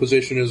general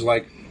position is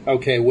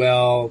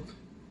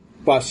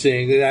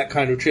busing, that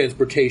kind of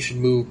transportation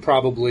move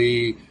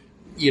probably,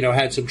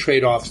 had some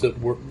trade-offs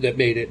that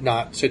made it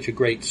not such a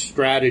great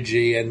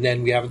strategy, and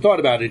then we haven't thought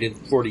about it in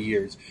 40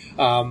 years.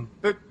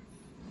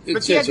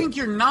 But see, I think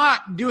you're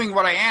not doing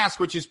what I asked,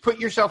 which is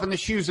put yourself in the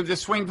shoes of the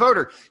swing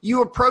voter.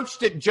 You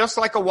approached it just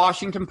like a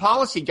Washington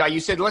policy guy. You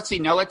said,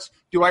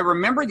 do I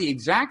remember the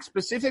exact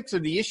specifics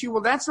of the issue?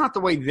 Well, that's not the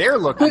way they're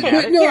looking at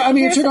it. No,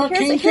 it's an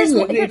arcane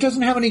thing. It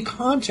doesn't have any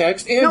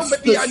context, and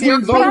the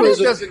swing voter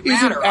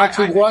isn't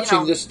actually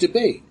watching this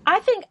debate. I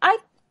think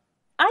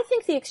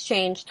the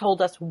exchange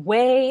told us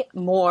way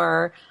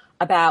more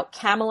about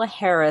Kamala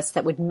Harris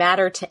that would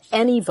matter to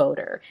any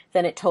voter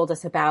than it told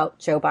us about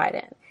Joe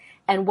Biden.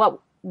 And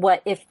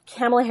what if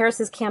Kamala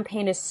Harris's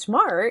campaign is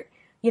smart,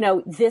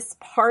 this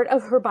part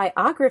of her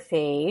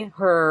biography,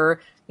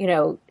 her,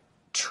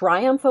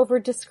 triumph over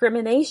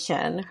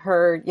discrimination,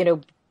 her,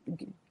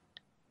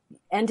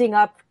 ending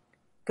up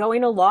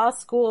going to law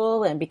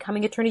school and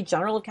becoming Attorney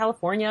General of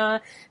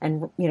California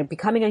and,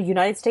 becoming a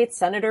United States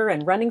Senator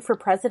and running for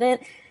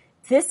president.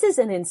 This is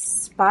an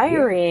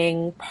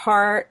inspiring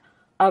part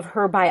of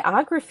her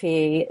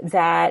biography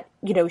that,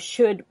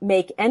 should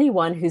make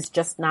anyone who's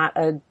just not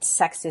a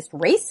sexist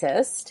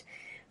racist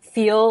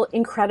feel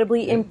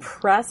incredibly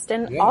impressed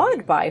and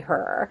awed by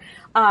her.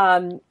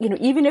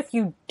 Even if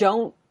you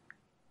don't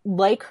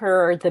like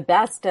her the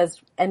best as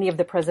any of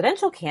the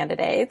presidential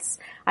candidates,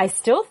 I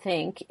still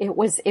think it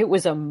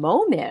was a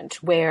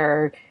moment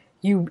where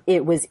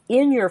it was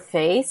in your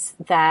face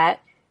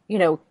that,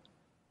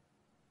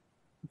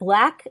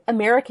 Black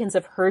Americans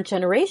of her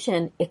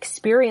generation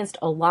experienced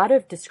a lot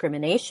of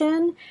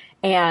discrimination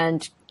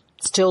and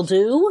still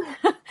do.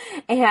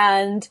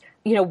 And,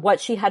 what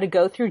she had to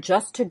go through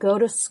just to go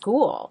to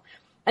school.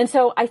 And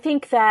so I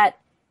think that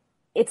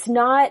it's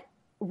not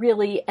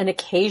really an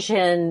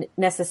occasion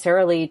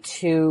necessarily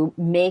to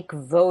make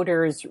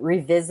voters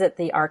revisit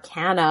the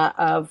arcana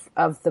of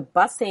the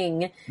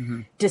busing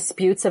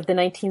disputes of the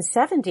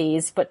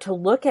 1970s, but to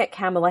look at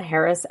Kamala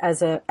Harris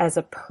as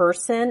a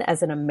person,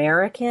 as an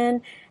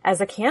American, as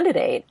a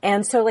candidate.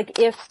 And so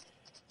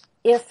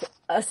if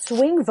a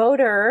swing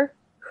voter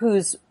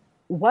who's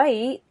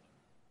white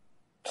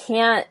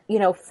can't,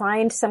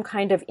 find some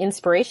kind of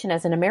inspiration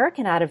as an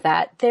American out of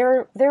that,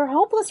 they're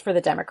hopeless for the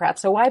Democrats.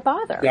 So why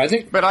bother? Yeah, I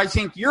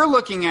think you're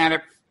looking at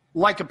it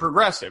like a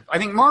progressive. I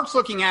think Mark's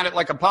looking at it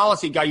like a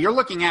policy guy. You're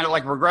looking at it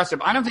like a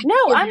progressive. I don't think.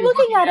 No, I'm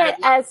looking at it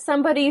as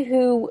somebody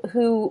who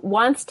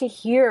wants to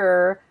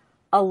hear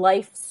a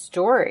life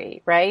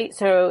story, right?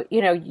 So,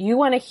 you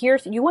want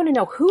to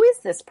know, who is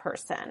this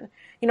person?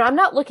 I'm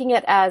not looking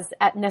at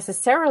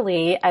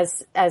necessarily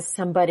as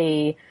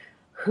somebody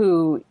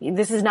who,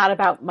 this is not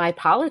about my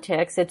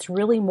politics. It's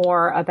really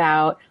more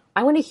about,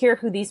 I want to hear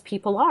who these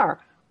people are.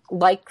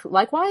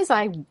 Likewise,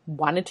 I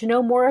wanted to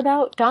know more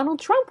about Donald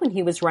Trump when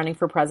he was running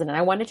for president.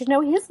 I wanted to know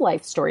his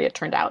life story. It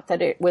turned out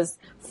that it was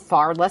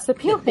far less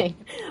appealing.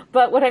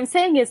 But what I'm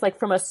saying is,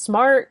 from a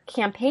smart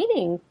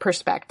campaigning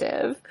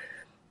perspective,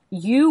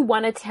 you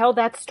want to tell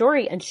that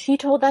story. And she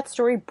told that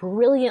story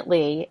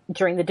brilliantly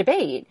during the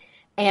debate.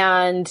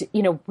 And,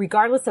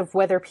 regardless of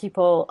whether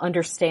people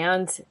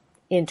understand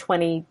in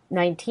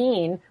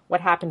 2019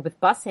 what happened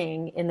with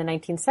busing in the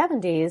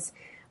 1970s,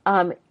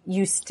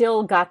 you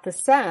still got the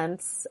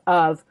sense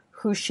of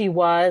who she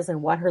was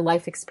and what her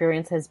life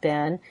experience has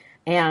been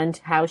and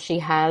how she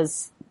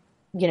has,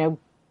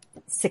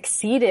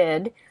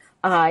 succeeded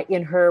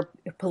in her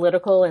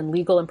political and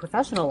legal and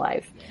professional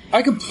life.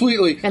 I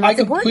completely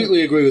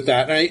agree with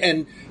that.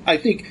 And I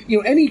think,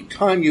 any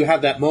time you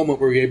have that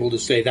moment where you're able to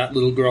say that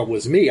little girl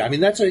was me, I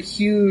mean, that's a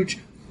huge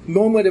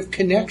moment of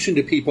connection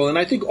to people. And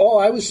I think all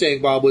I was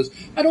saying, Bob, was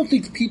I don't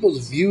think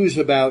people's views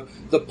about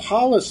the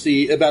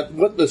policy, about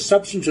what the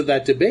substance of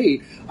that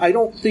debate, I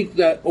don't think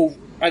that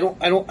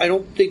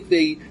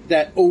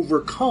that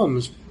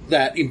overcomes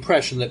that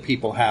impression that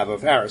people have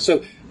of Harris.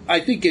 So I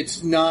think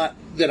it's not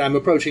that I'm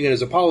approaching it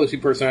as a policy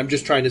person. I'm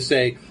just trying to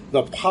say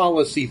the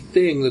policy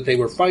thing that they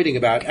were fighting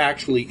about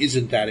actually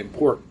isn't that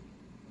important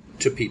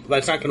to people.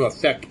 That's not going to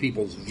affect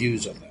people's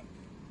views of that.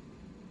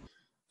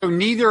 So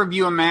neither of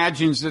you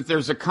imagines that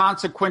there's a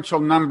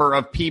consequential number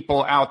of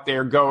people out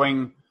there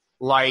going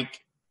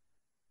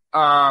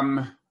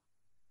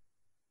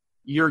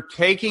you're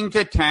taking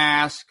to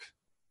task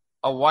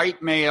a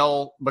white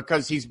male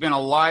because he's been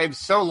alive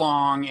so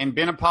long and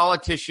been a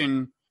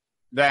politician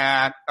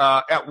that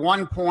at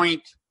one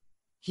point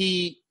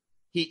he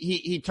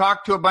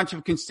talked to a bunch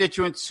of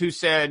constituents who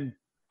said,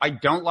 I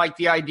don't like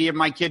the idea of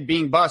my kid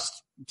being bused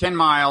 10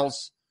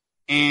 miles,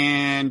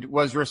 and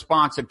was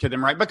responsive to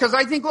them, right? Because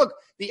I think, look,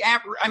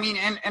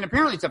 and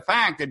apparently it's a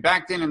fact that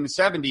back then in the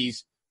 70s,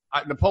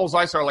 the polls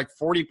I saw are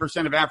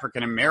 40% of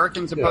African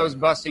Americans opposed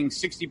busing,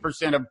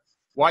 60% of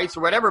whites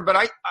or whatever. But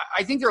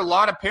I think there are a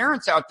lot of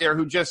parents out there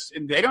who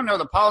they don't know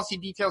the policy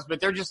details, but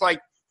they're just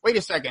wait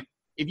a second.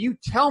 If you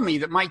tell me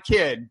that my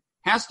kid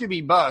has to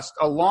be bused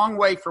a long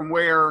way from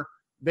where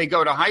they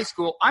go to high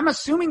school, I'm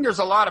assuming there's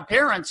a lot of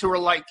parents who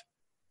are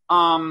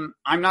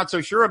I'm not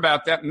so sure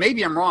about that.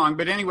 Maybe I'm wrong.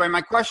 But anyway,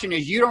 my question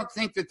is, you don't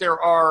think that there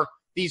are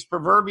these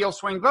proverbial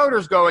swing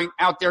voters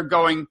out there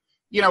going,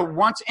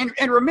 once,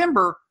 and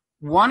remember,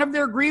 one of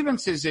their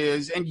grievances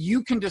is, and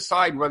you can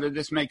decide whether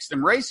this makes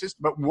them racist,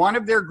 but one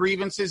of their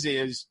grievances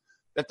is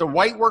that the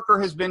white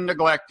worker has been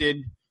neglected,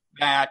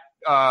 that,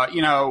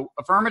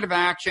 affirmative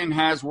action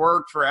has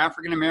worked for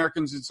African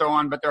Americans and so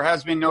on, but there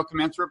has been no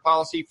commensurate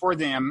policy for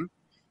them.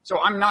 So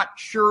I'm not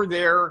sure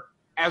they're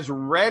as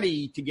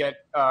ready to get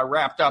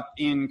wrapped up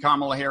in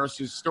Kamala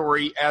Harris's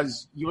story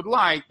as you would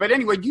like. But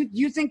anyway, do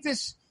you think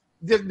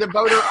the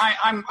voter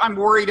I'm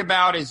worried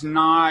about is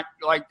not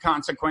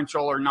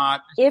consequential or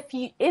not? If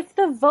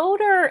the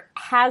voter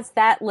has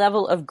that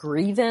level of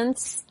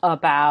grievance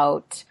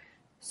about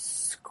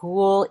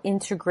school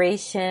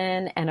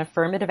integration and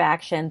affirmative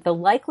action, the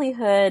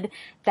likelihood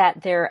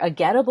that they're a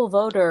gettable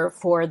voter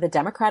for the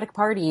Democratic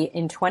Party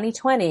in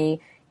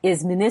 2020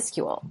 is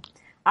minuscule.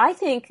 I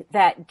think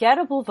that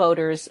gettable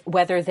voters,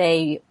 whether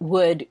they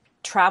would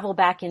travel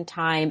back in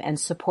time and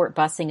support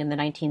busing in the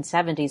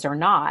 1970s or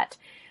not,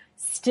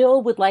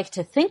 still would like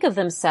to think of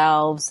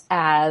themselves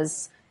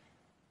as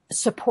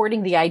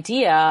supporting the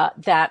idea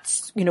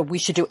that, we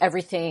should do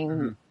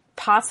everything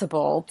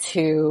possible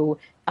to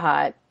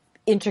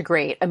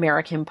integrate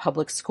American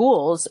public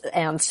schools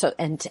and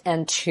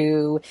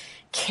to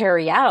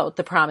carry out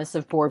the promise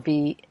of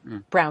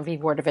Brown v.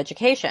 Board of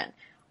Education.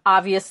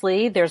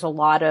 Obviously, there's a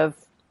lot of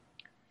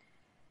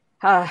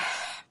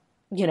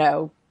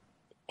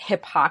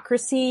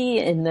hypocrisy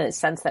in the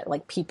sense that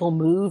like people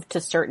move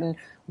to certain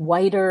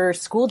whiter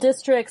school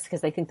districts because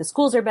they think the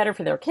schools are better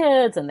for their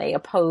kids and they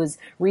oppose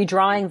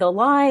redrawing the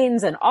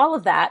lines and all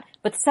of that.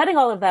 But setting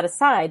all of that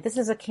aside, this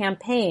is a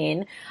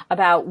campaign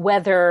about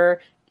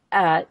whether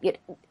in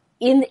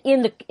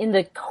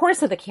the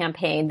course of the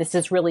campaign, this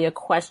is really a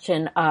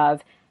question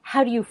of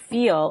how do you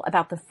feel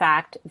about the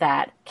fact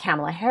that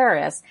Kamala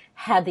Harris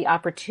had the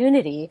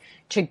opportunity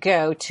to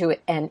go to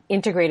an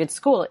integrated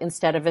school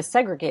instead of a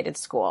segregated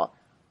school?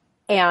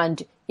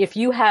 And if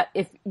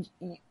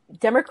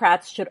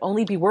Democrats should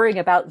only be worrying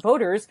about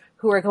voters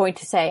who are going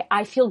to say,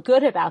 I feel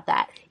good about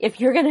that. If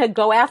you're going to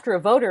go after a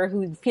voter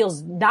who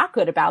feels not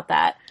good about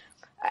that,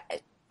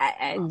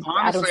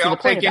 honestly, I'll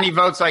take any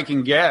votes I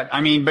can get.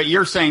 I mean, but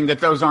you're saying that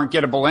those aren't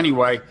gettable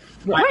anyway.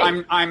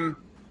 Right.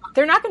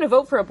 They're not going to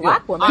vote for a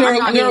black woman.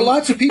 There are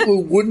lots of people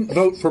who wouldn't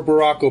vote for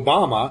Barack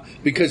Obama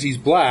because he's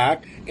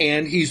black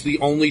and he's the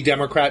only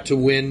Democrat to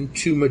win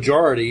 2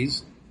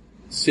 majorities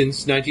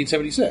since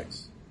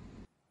 1976.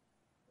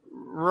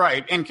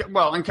 Right. And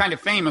kind of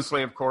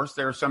famously, of course,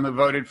 there are some who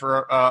voted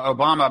for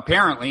Obama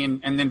apparently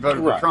and then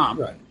voted for Trump.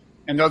 Right.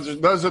 And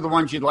those are the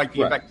ones you'd like to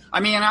get back.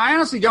 I mean, I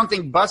honestly don't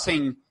think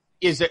busing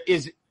is a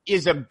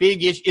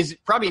big issue, is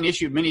probably an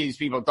issue many of these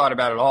people thought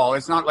about at all.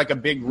 It's not like a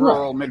big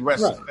rural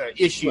Midwest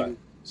issue. Right.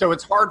 So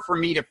it's hard for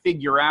me to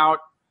figure out.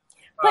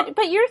 But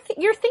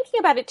you're thinking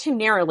about it too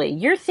narrowly.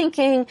 You're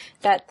thinking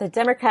that the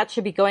Democrats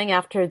should be going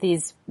after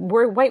these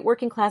white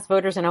working class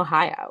voters in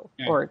Ohio,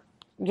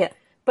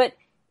 But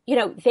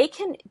they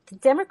can.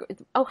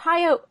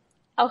 Ohio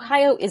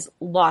is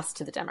lost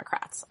to the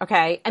Democrats.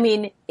 Okay, I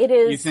mean it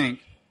is. You think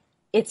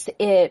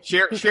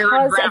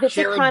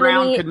Sherrod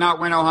Brown could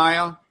not win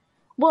Ohio?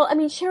 Well, I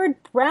mean, Sherrod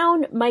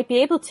Brown might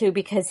be able to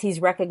because he's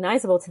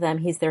recognizable to them.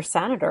 He's their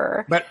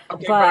senator. But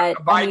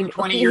Biden,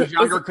 20 years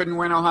younger, couldn't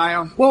win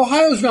Ohio? Well,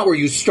 Ohio's not where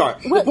you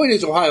start. The point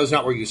is, Ohio's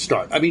not where you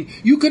start. I mean,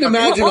 you could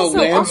imagine a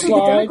landslide. Also, the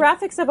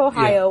demographics of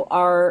Ohio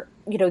are,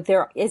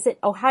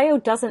 Ohio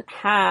doesn't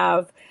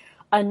have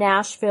a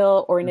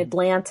Nashville or an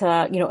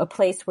Atlanta, a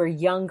place where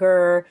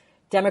younger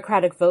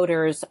Democratic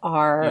voters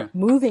are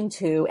moving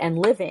to and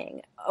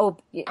living.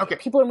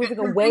 People are moving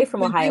away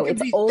from Ohio.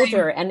 It's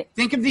older.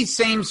 Think of these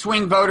same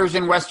swing voters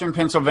in Western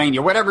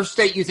Pennsylvania, whatever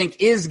state you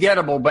think is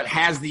gettable but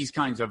has these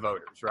kinds of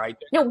voters, right?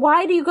 Now,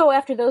 why do you go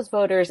after those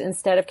voters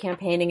instead of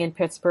campaigning in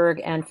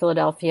Pittsburgh and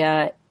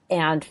Philadelphia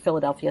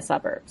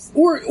suburbs?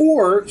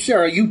 Or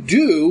Sarah, you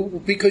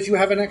do because you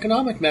have an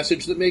economic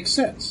message that makes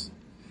sense.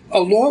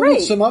 Along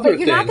with some other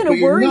things, but you're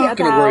not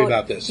going to worry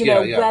about this.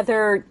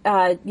 Whether,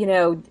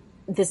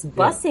 this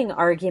busing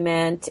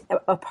argument,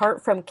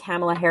 apart from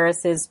Kamala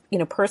Harris's,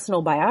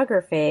 personal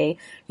biography,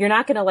 you're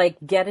not going to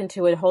get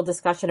into a whole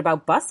discussion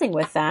about busing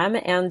with them,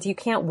 and you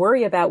can't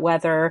worry about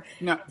whether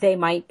they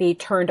might be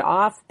turned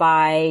off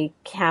by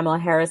Kamala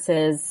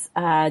Harris's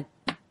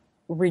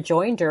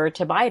rejoinder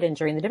to Biden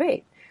during the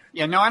debate.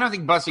 Yeah, no, I don't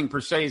think busing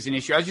per se is an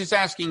issue. I was just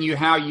asking you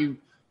how you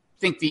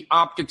think the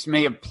optics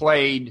may have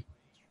played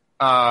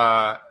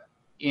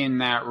in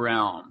that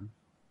realm,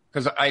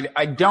 because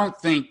I don't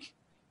think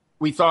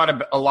we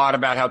thought a lot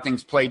about how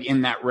things played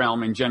in that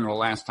realm in general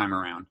last time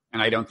around,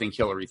 and I don't think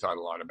Hillary thought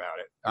a lot about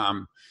it.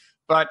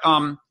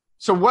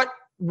 So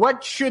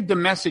what should the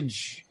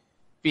message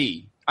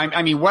be?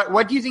 I mean,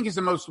 what do you think is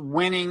the most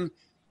winning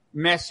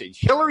message?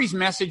 Hillary's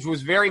message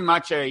was very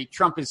much a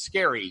Trump is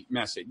scary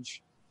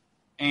message,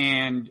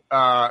 and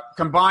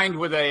combined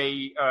with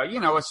a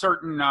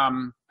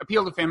certain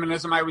appeal to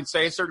feminism, I would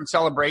say, a certain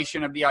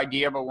celebration of the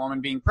idea of a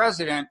woman being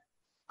president.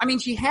 I mean,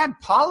 she had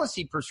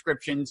policy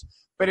prescriptions,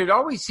 but it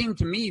always seemed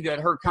to me that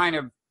her kind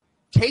of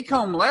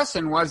take-home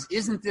lesson was,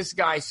 isn't this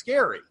guy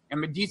scary? I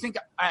mean, do you think,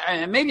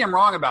 and maybe I'm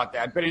wrong about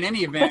that, but in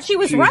any event. But she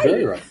was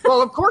right.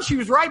 Well, of course she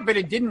was right, but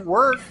it didn't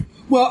work.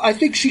 Well, I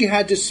think she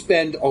had to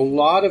spend a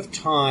lot of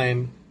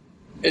time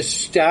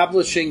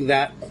establishing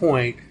that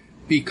point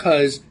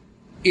because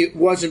it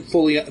wasn't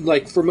fully,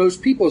 for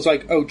most people, it's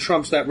like, oh,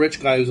 Trump's that rich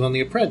guy who's on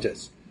The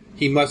Apprentice.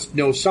 He must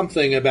know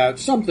something about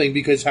something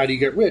because how do you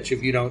get rich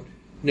if you don't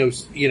know,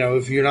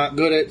 if you're not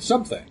good at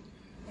something?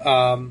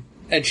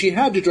 And she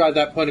had to drive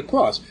that point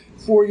across.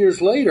 4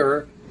 years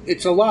later,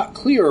 it's a lot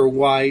clearer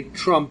why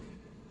Trump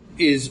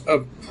is a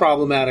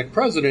problematic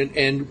president,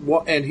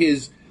 and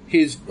his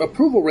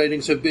approval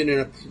ratings have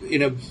been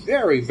in a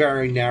very,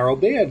 very narrow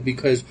band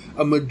because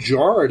a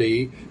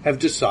majority have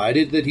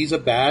decided that he's a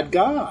bad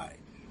guy.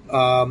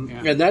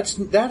 And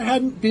that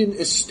hadn't been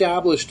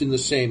established in the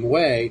same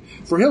way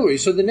for Hillary.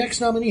 So the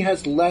next nominee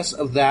has less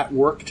of that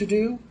work to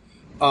do.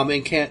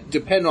 and can't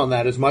depend on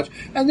that as much.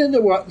 And then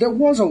there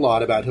was a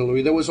lot about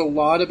Hillary. There was a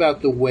lot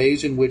about the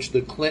ways in which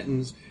the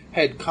Clintons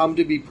had come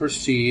to be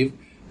perceived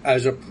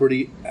as a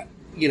pretty,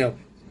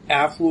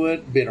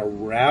 affluent, been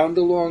around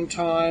a long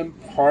time,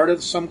 part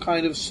of some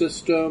kind of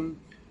system,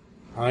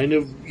 kind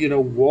of,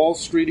 Wall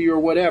Streety or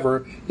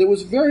whatever, that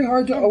was very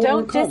hard to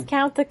overcome. Don't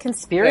discount the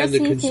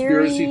conspiracy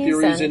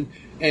theories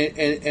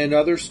and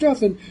other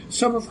stuff, and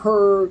some of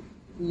her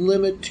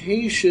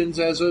limitations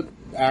as a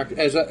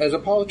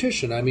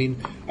politician. I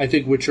mean, I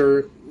think which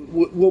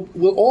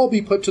will all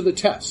be put to the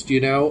test.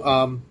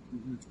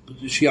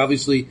 She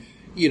obviously,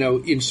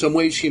 in some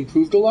ways she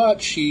improved a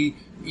lot. She's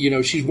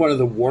one of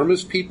the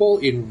warmest people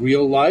in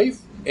real life,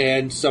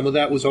 and some of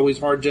that was always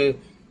hard to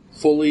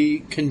fully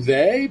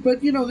convey.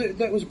 But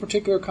that was a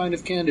particular kind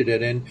of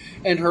candidate, and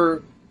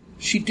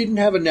she didn't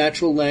have a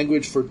natural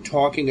language for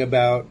talking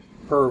about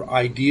her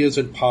ideas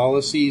and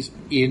policies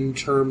in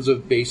terms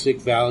of basic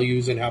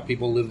values and how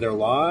people live their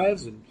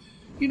lives, and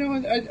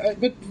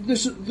but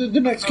the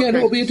next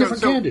candidate will be a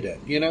different candidate.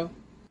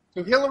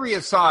 So Hillary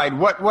aside,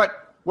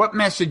 what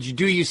message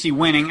do you see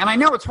winning? And I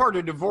know it's hard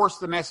to divorce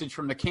the message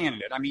from the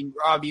candidate. I mean,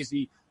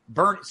 obviously,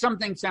 some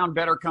things sound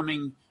better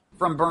coming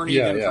from Bernie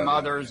than from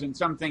others, and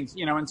some things,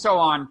 and so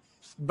on.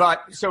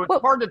 But so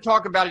it's hard to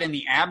talk about it in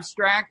the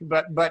abstract.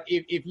 But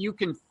if you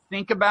can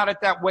think about it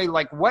that way,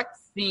 like what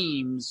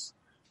themes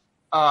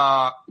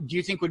do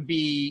you think would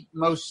be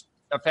most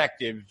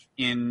effective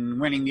in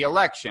winning the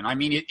election? I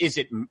mean, is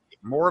it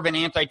more of an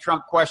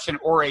anti-Trump question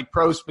or a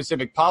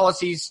pro-specific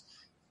policies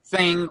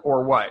thing,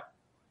 or what?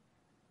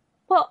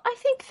 Well, I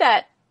think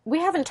that we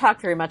haven't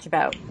talked very much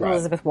about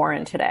Elizabeth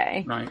Warren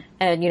today. Right.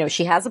 And,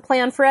 she has a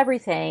plan for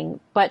everything,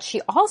 but she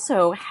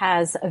also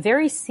has a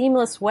very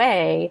seamless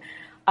way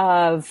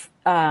of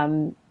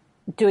doing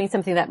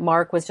something that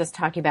Mark was just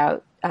talking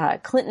about,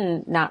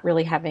 Clinton not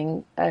really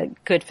having a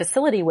good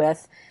facility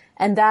with,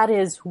 and that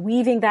is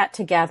weaving that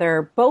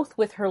together both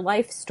with her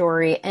life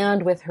story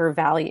and with her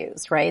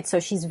values, right?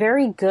 So she's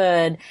very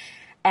good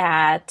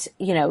at,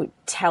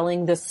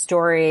 telling the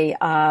story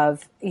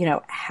of,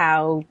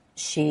 how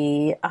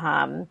she,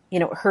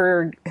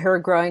 her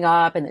growing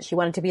up, and that she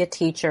wanted to be a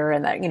teacher,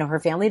 and that, her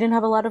family didn't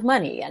have a lot of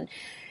money,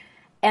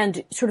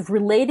 and sort of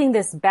relating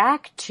this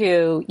back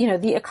to,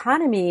 the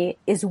economy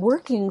is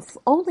working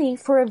only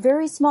for a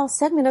very small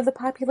segment of the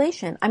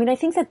population. I mean, I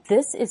think that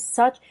this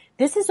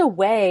is a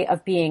way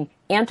of being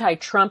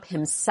anti-Trump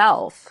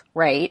himself,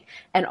 right?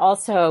 And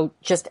also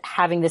just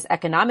having this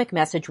economic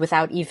message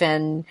without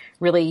even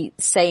really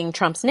saying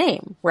Trump's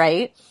name,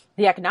 right?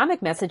 The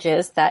economic message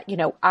is that,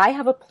 I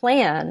have a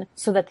plan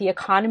so that the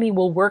economy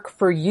will work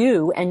for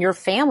you and your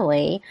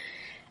family,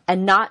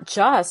 and not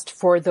just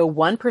for the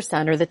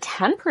 1% or the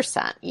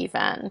 10%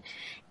 even.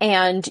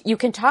 And you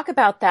can talk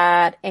about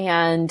that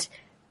and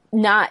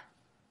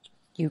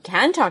you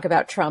can talk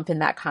about Trump in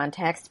that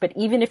context, but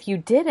even if you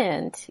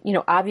didn't,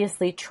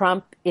 obviously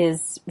Trump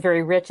is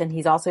very rich, and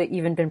he's also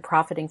even been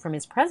profiting from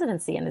his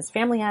presidency, and his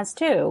family has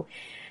too.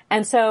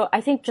 And so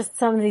I think just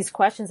some of these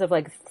questions of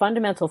like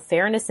fundamental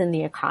fairness in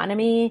the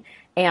economy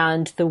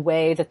and the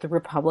way that the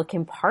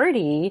Republican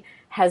Party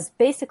has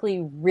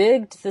basically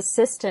rigged the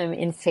system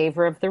in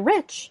favor of the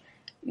rich.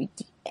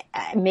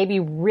 Maybe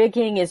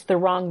rigging is the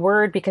wrong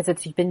word because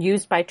it's been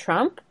used by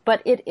Trump,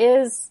 but it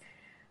is,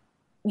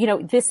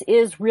 this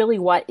is really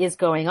what is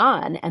going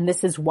on. And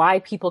this is why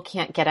people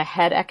can't get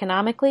ahead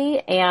economically.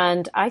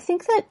 And I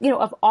think that,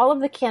 of all of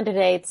the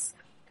candidates,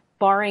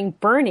 barring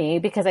Bernie,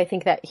 because I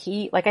think that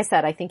like I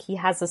said, I think he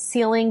has a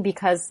ceiling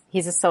because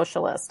he's a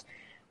socialist.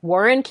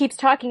 Warren keeps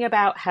talking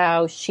about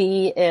how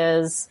she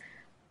is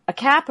a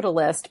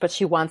capitalist, but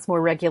she wants more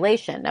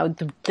regulation. Now,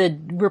 the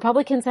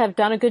Republicans have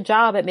done a good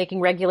job at making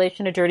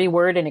regulation a dirty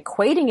word and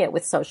equating it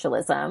with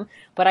socialism,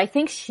 but I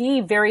think she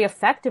very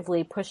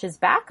effectively pushes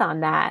back on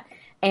that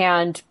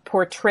and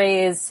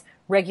portrays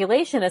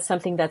regulation as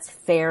something that's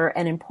fair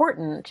and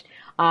important,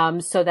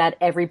 so that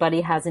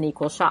everybody has an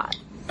equal shot.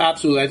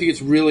 Absolutely. I think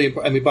it's really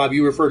important. I mean, Bob,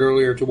 you referred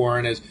earlier to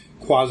Warren as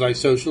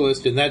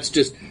quasi-socialist, and that's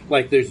just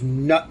like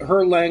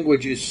her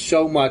language is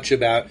so much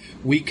about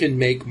we can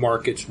make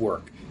markets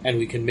work, and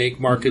we can make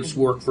markets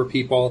work for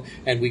people,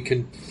 and we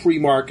can free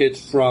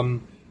markets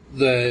from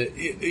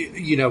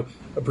a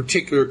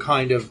particular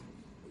kind of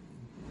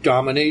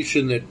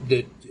domination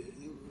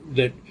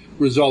that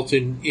results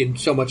in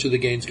so much of the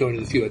gains going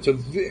to the few.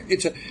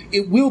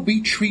 It will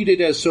be treated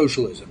as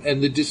socialism,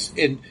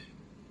 and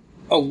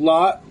a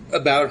lot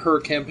about her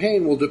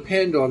campaign will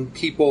depend on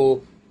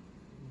people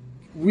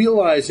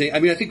realizing. I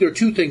mean, I think there are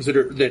two things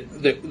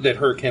that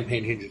her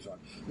campaign hinges on.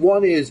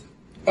 One is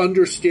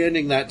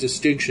understanding that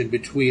distinction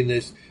between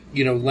this,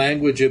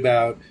 language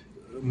about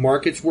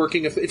markets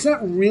working. It's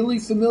not really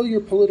familiar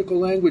political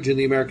language in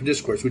the American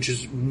discourse, which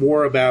is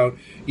more about,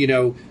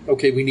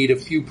 okay, we need a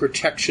few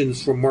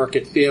protections from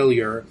market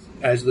failure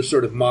as the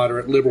sort of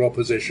moderate liberal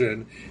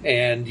position,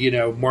 and,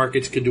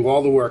 markets can do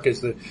all the work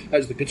as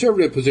the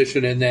conservative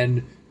position, and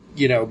then,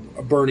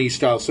 Bernie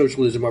style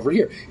socialism over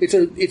here. It's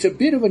a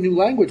bit of a new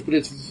language, but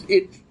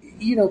it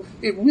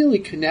really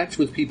connects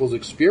with people's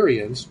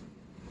experience,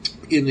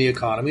 in the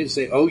economy to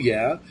say, oh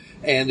yeah,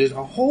 and there's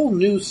a whole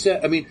new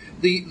set. I mean,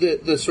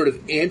 the sort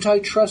of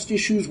antitrust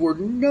issues were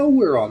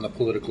nowhere on the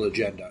political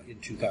agenda in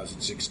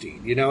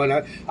 2016. And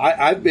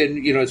I've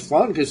been, it's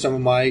fun because some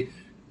of my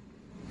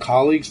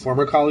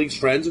former colleagues,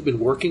 friends have been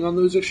working on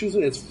those issues,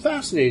 and it's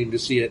fascinating to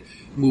see it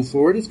move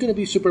forward. It's going to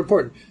be super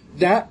important.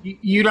 That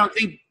you don't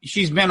think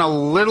she's been a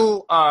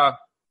little? I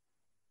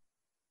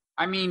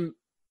mean,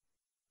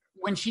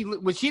 was she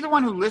the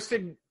one who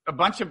listed a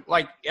bunch of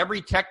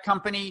every tech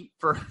company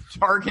for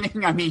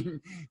targeting? I mean,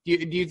 do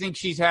you think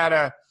she's had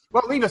a?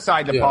 Well, leave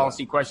aside the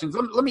policy questions.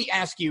 Let me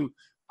ask you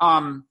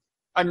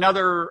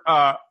another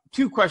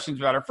two questions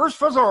about her.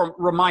 First of all,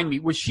 remind me,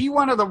 was she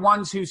one of the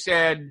ones who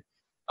said,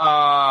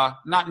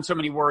 not in so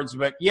many words,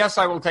 but yes,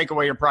 I will take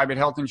away your private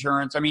health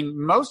insurance? I mean,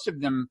 most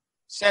of them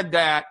said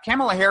that.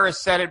 Kamala Harris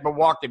said it but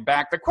walked it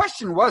back. The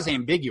question was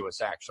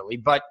ambiguous, actually,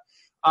 but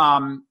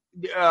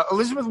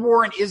Elizabeth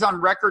Warren is on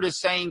record as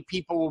saying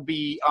people will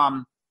be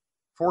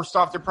forced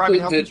off their private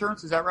health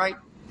insurance. Is that right?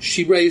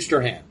 She raised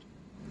her hand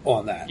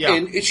on that, yeah.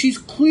 And she's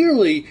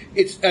clearly.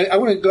 I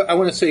want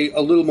to say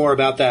a little more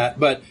about that,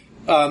 but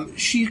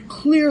she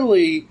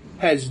clearly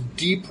has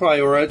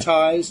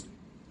deprioritized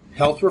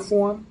health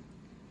reform.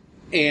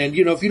 And,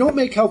 if you don't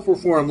make health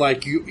reform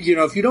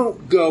if you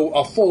don't go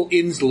a full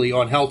Inslee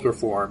on health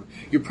reform,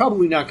 you're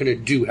probably not going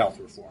to do health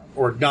reform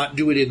or not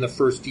do it in the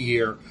first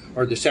year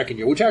or the second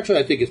year, which actually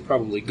I think is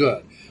probably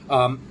good.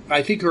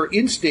 I think her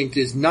instinct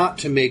is not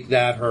to make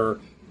that her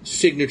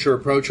signature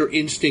approach. Her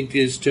instinct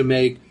is to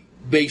make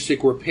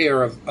basic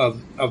repair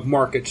of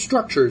market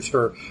structures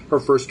her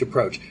first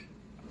approach.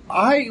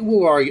 I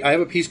will argue, I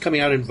have a piece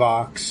coming out in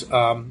Vox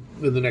in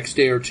the next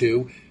day or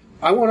two.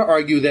 I want to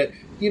argue that,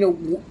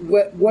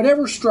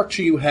 whatever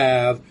structure you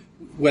have,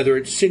 whether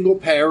it's single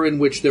payer in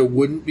which there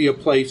wouldn't be a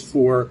place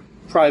for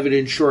private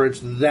insurance,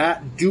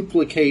 that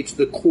duplicates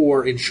the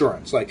core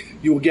insurance. Like,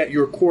 you will get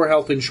your core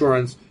health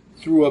insurance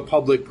through a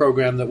public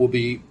program that will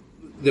be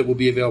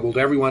available to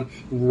everyone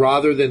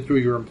rather than through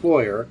your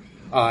employer.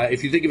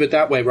 If you think of it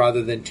that way,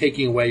 rather than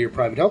taking away your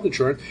private health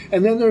insurance.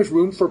 And then there's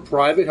room for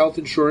private health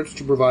insurance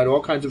to provide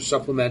all kinds of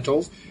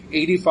supplementals.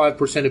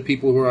 85% of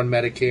people who are on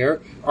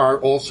Medicare are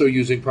also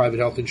using private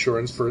health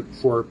insurance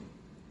for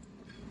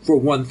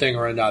one thing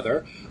or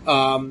another.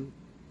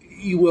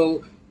 You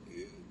will,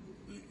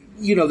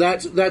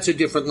 that's a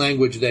different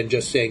language than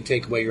just saying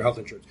take away your health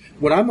insurance.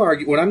 What I'm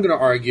going to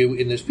argue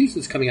in this piece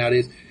that's coming out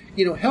is,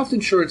 health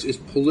insurance is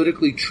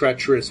politically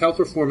treacherous. Health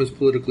reform is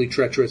politically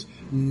treacherous,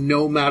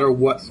 no matter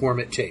what form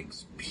it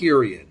takes.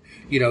 Period.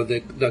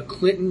 The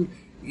Clinton.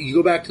 You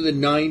go back to the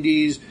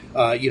 90s.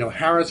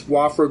 Harris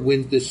Wofford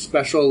wins this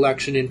special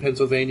election in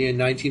Pennsylvania in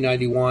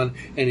 1991,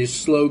 and his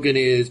slogan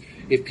is,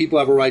 "If people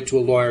have a right to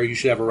a lawyer, you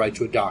should have a right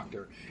to a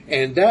doctor."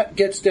 And that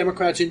gets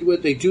Democrats into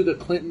it. They do the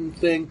Clinton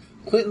thing.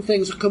 Clinton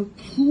thing's a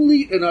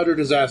complete and utter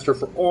disaster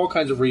for all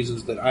kinds of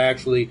reasons that I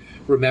actually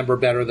remember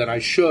better than I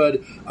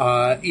should.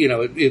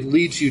 It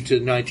leads you to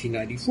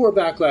 1994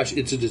 backlash.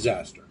 It's a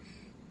disaster.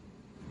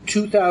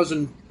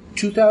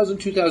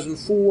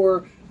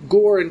 2004,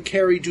 Gore and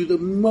Kerry do the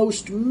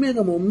most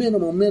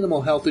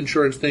minimal health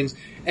insurance things,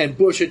 and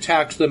Bush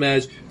attacks them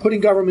as putting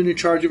government in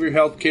charge of your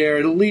health care.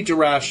 It'll lead to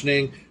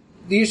rationing.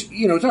 The issue,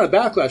 it's not a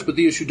backlash, but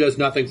the issue does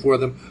nothing for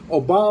them.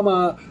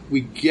 Obama,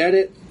 we get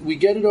it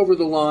over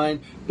the line,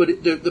 but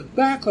the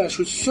backlash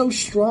was so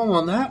strong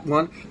on that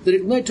one that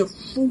it led to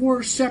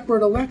 4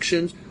 separate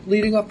elections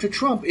leading up to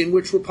Trump in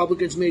which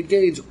Republicans made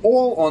gains,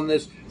 all on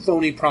this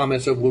phony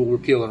promise of we'll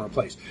repeal and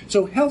replace.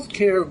 So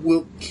healthcare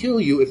will kill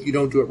you if you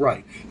don't do it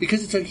right,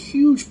 because it's a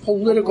huge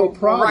political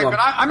problem. Right, but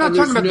I'm not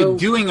talking about the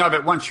doing of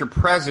it once you're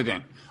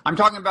president. I'm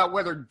talking about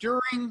whether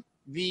during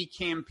the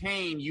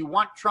campaign you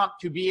want Trump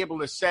to be able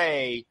to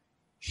say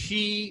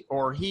she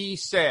or he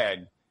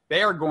said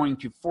they are going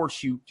to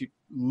force you to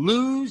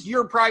lose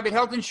your private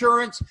health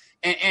insurance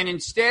and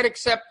instead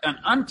accept an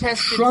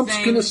untested Trump's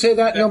going to say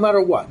that no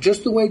matter what,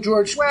 just the way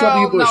George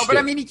W. Bush no, but did.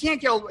 I mean, he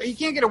can't get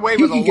away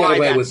with a lie. He can get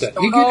away with that.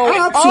 He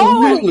can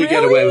absolutely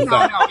get away with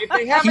that. No, if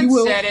they haven't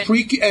said it,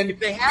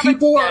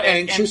 people are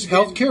anxious.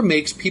 Healthcare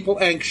makes people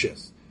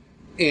anxious,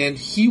 and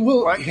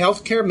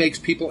healthcare makes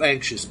people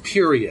anxious.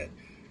 Period.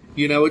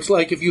 It's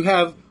like if you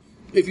have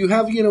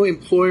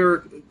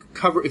employer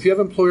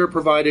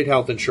provided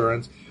health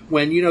insurance,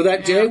 when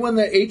that day when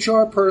the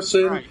HR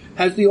person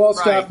has the all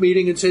staff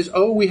meeting and says,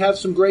 "Oh, we have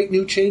some great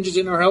new changes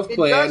in our health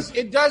plan,"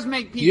 it does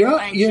make people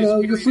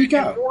anxious. You freak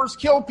out. Wars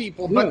kill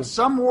people, but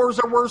some wars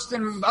are worse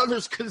than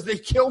others because they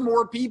kill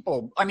more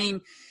people. I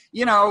mean,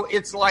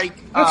 it's like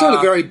that's not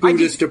a very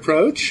Buddhist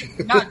approach.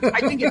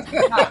 I think it's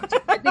nuts.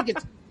 I think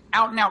it's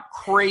out and out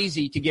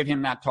crazy to give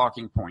him that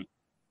talking point.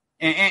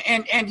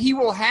 And he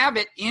will have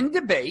it in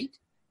debate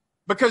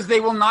because they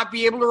will not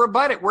be able to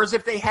rebut it. Whereas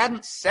if they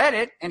hadn't said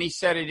it and he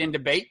said it in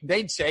debate,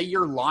 they'd say,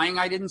 "You're lying.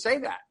 I didn't say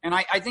that." And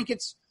I think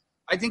it's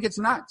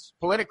nuts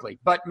politically,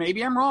 but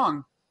maybe I'm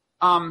wrong.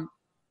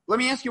 Let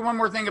me ask you one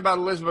more thing about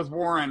Elizabeth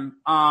Warren.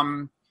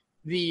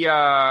 You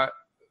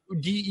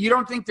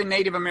don't think the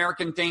Native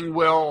American thing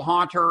will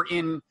haunt her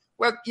in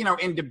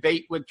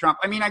debate with Trump?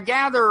 I mean, I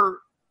gather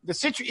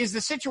is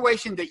the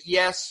situation that,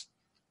 yes,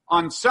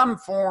 on some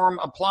form,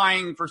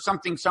 applying for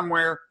something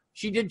somewhere,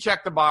 she did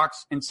check the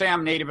box and say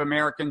I'm Native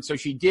American. So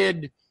she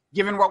did,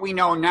 given what we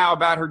know now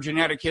about her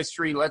genetic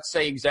history, let's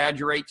say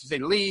exaggerate to say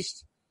the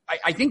least.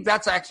 I think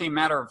that's actually a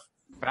matter of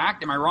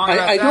fact. Am I wrong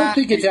about that? I don't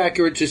think it's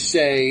accurate to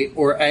say,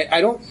 or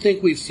I don't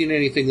think we've seen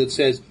anything that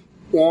says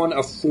on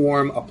a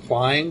form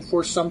applying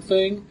for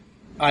something.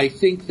 I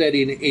think that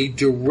in a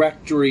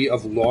directory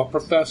of law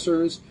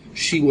professors,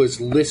 she was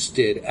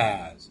listed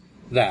as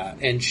that.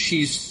 And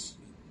she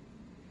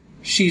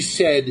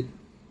said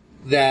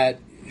that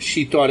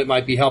she thought it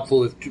might be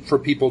helpful for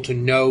people to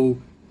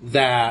know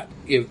that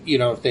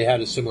if they had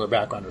a similar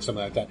background or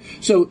something like that.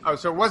 So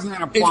it wasn't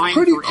an applying. It's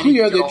pretty for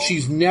clear any that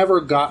she's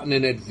never gotten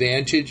an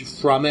advantage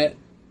from it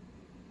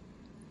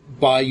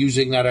by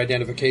using that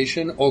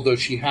identification, although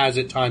she has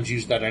at times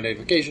used that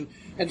identification.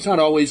 And it's not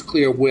always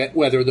clear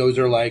whether those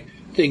are like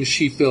things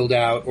she filled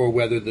out or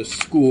whether the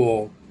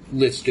school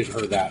listed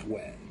her that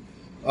way.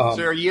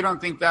 Sarah, you don't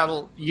think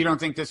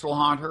this will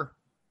haunt her?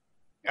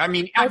 I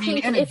mean,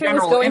 in a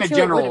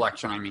general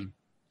election, I mean.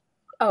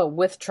 Oh,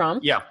 with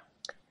Trump? Yeah.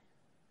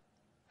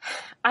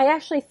 I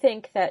actually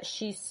think that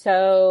she's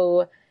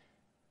so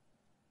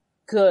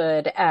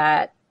good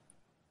at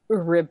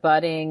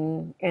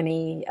rebutting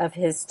any of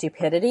his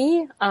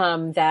stupidity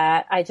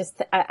that I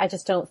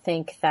just don't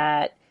think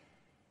that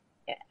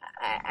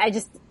I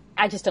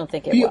just don't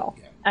think it will.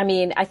 I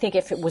mean, I think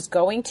if it was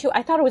going to,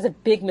 I thought it was a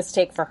big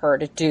mistake for her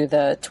to do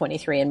the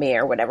 23andMe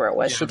or whatever it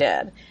was she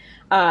did.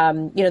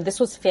 This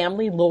was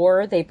family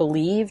lore. They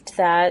believed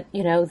that,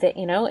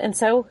 and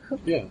so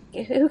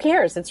who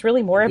cares? It's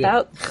really more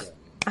about,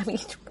 I mean,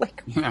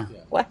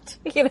 what?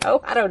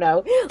 I don't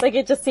know. Like,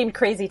 it just seemed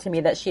crazy to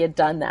me that she had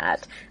done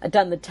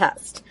the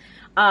test.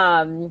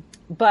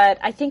 But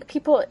I think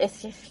people,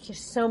 if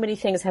so many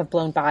things have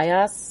blown by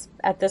us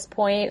at this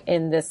point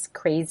in this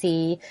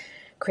crazy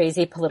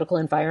political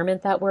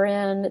environment that we're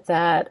in,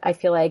 that I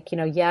feel like,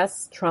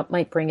 yes, Trump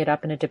might bring it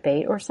up in a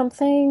debate or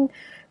something,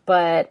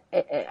 but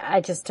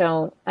I just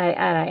don't.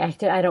 I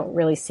don't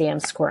really see him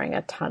scoring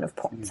a ton of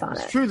points on it.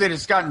 It's true that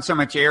it's gotten so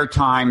much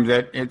airtime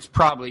that it's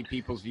probably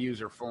people's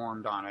views are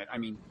formed on it. I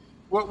mean,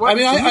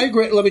 I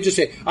agree. Let me just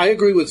say, I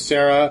agree with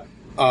Sarah.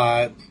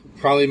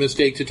 Probably a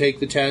mistake to take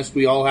the test.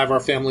 We all have our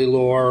family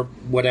lore,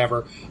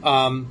 whatever.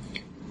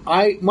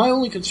 My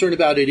only concern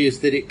about it is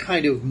that it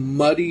kind of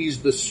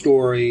muddies the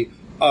story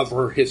of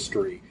her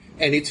history.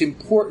 And it's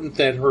important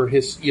that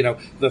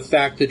the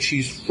fact that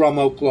she's from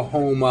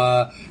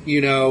Oklahoma,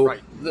 right.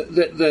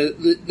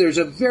 There's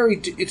a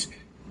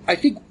I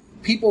think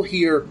people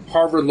hear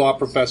Harvard law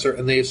professor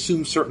and they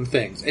assume certain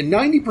things. And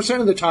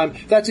 90% of the time,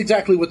 that's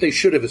exactly what they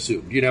should have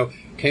assumed.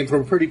 Came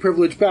from a pretty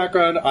privileged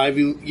background,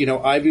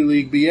 Ivy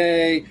League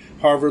BA,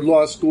 Harvard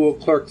Law School,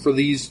 clerk for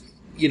these,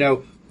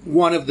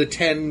 one of the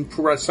 10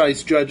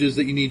 precise judges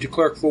that you need to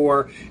clerk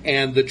for,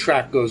 and the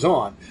track goes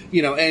on.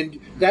 And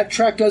that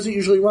track doesn't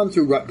usually run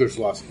through Rutgers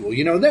Law School.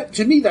 That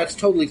to me, that's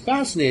totally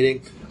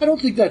fascinating. I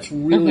don't think that's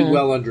really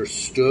well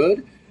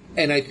understood,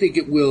 and I think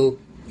it will,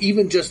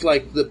 even just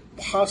like the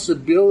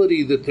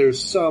possibility that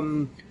there's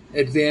some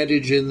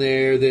advantage in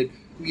there that,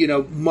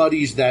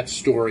 muddies that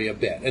story a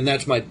bit. And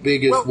that's my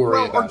biggest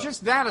worry about it. Or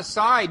just that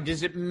aside,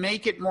 does it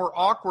make it more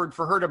awkward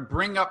for her to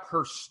bring up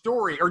her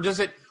story?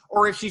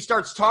 Or if she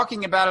starts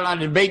talking about it on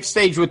a debate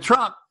stage with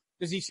Trump,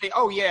 does he say,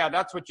 oh, yeah,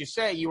 that's what you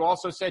say. You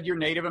also said you're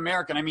Native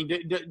American. I mean,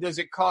 does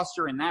it cost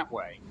her in that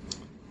way?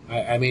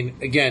 I mean,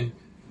 again,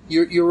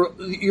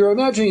 you're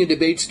imagining a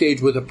debate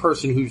stage with a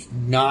person who's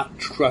not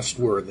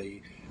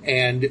trustworthy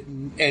and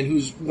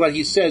who's what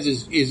he says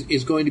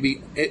is going to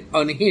be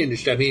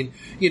unhinged. I mean,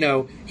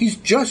 he's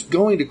just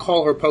going to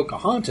call her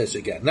Pocahontas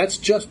again. That's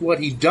just what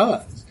he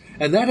does.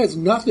 And that has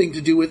nothing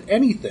to do with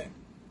anything.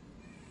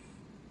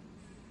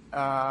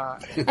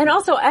 And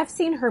also, I've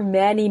seen her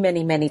many,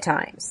 many, many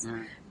times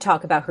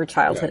talk about her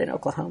childhood in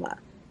Oklahoma.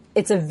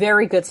 It's a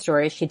very good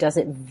story. She does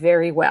it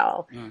very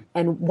well.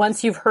 And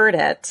once you've heard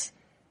it,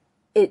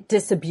 it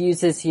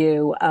disabuses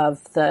you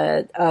of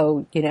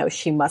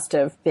she must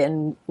have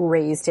been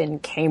raised in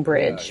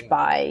Cambridge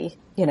by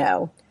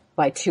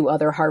two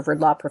other Harvard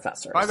law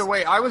professors. By the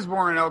way, I was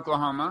born in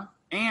Oklahoma.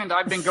 And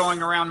I've been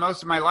going around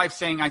most of my life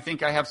saying I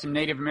think I have some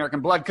Native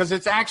American blood because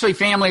it's actually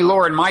family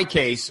lore in my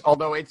case,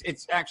 although it's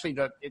actually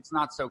it's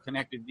not so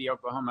connected to the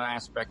Oklahoma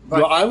aspect.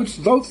 But, well, I would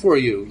vote for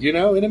you,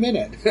 in a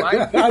minute.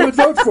 I would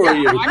vote for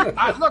you.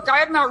 Look, I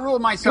have not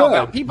ruled myself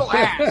out. People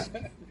ask,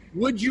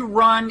 would you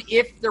run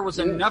if there was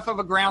enough of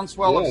a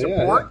groundswell of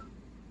support?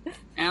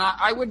 And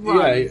I would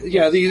run as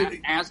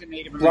a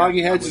Native American.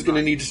 Blogging Heads is going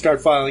to need to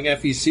start filing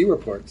FEC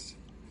reports.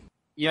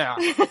 Yeah.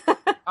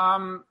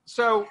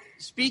 So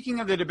speaking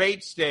of the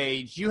debate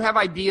stage, you have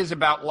ideas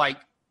about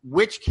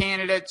which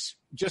candidates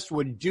just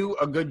would do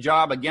a good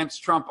job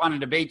against Trump on a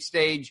debate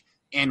stage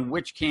and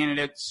which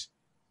candidates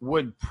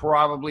would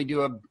probably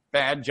do a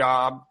bad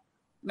job,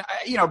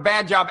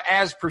 bad job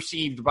as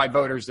perceived by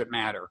voters that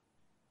matter.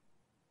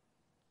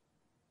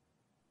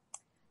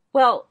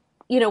 Well,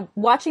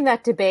 watching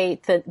that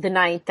debate the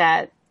night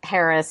that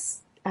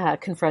Harris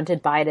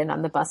confronted Biden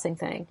on the busing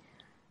thing,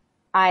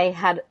 I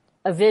had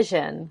a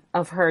vision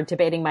of her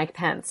debating Mike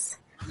Pence.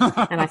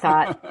 And I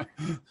thought,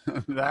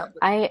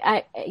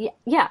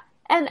 yeah.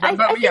 And I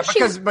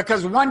think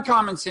because one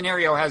common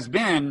scenario has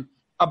been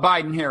a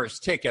Biden-Harris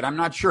ticket. I'm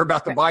not sure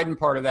about the Biden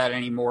part of that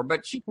anymore,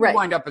 but she could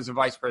wind up as a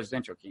vice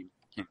presidential candidate.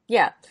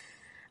 Yeah.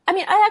 I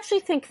mean, I actually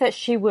think that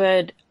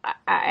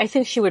I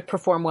think she would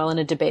perform well in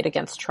a debate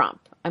against Trump.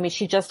 I mean,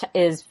 she just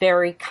is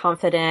very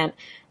confident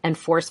and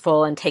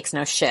forceful and takes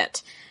no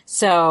shit.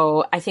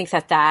 So I think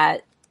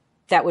that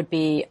would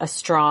be a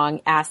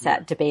strong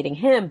asset debating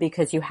him,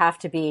 because you have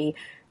to be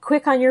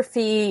quick on your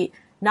feet,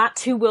 not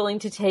too willing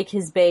to take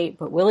his bait,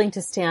 but willing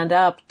to stand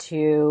up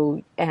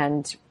to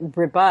and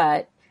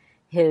rebut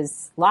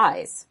his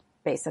lies,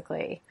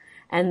 basically.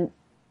 And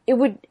I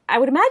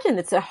would imagine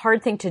it's a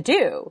hard thing to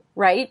do,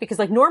 right? Because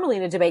like normally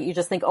in a debate, you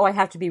just think, I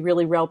have to be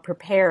really well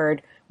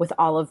prepared with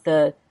all of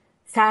the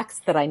facts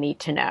that I need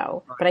to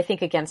know. Right. But I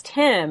think against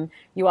him,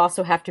 you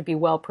also have to be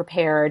well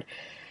prepared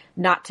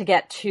not to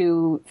get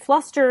too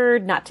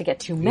flustered, not to get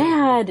too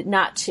mad,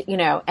 not to,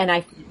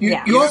 and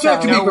you also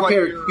have to be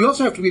prepared. You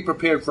also have to be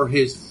prepared for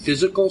his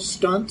physical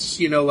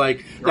stunts,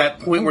 like that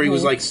point where he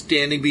was like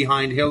standing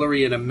behind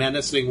Hillary in a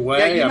menacing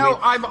way. Yeah,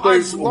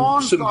 there's I've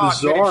long some thought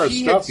bizarre that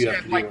stuff you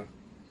have to do.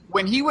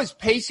 When he was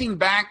pacing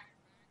back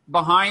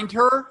behind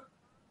her,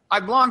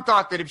 I've long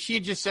thought that if she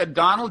had just said,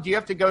 "Donald, do you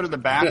have to go to the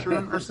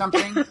bathroom or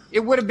something?"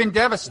 it would have been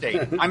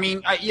devastating. I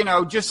mean,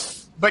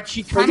 but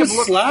she kind of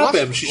looked slap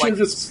him. She should have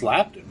just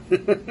slapped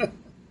him.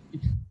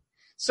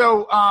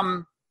 So,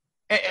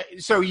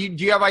 do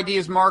you have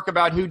ideas, Mark,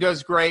 about who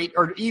does great,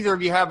 or either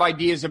of you have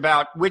ideas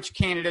about which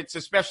candidates,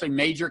 especially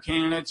major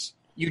candidates,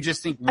 you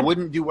just think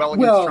wouldn't do well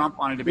against Trump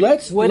on a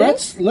debate?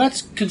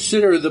 Let's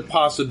consider the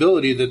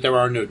possibility that there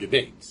are no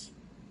debates.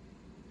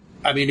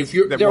 I mean, if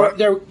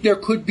there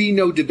could be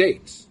no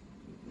debates.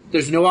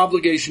 There's no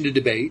obligation to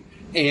debate.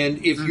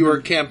 And if your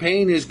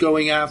campaign is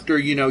going after,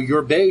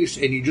 your base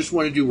and you just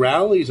want to do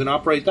rallies and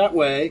operate that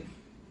way,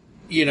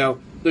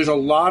 there's a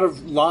lot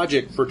of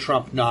logic for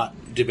Trump not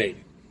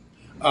debating.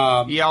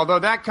 Although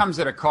that comes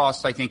at a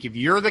cost, I think. If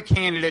you're the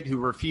candidate who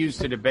refused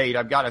to debate,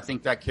 I've got to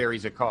think that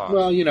carries a cost.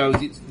 Well,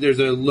 there's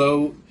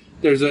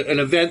an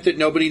event that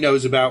nobody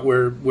knows about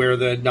where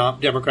the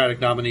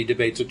Democratic nominee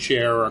debates a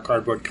chair or a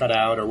cardboard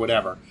cutout or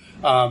whatever.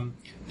 I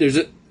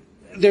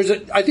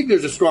think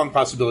there's a strong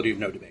possibility of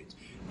no debates.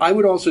 I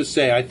would also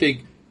say, I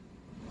think,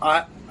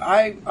 when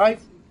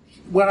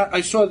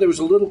I saw there was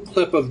a little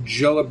clip of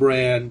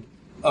Gillibrand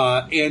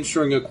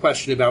answering a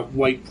question about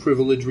white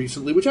privilege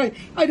recently, which I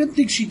didn't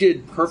think she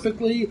did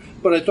perfectly,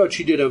 but I thought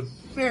she did a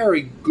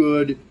very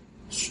good,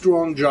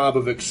 strong job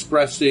of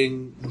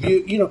expressing,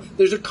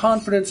 there's a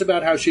confidence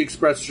about how she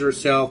expresses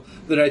herself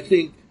that I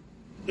think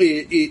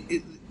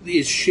it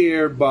is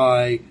shared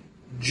by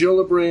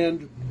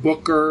Gillibrand,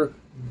 Booker,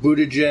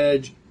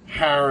 Buttigieg,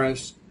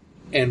 Harris,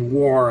 and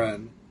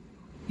Warren,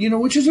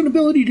 which is an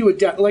ability to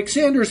adapt. Like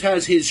Sanders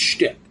has his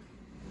shtick,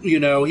 he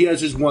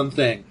has his one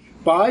thing.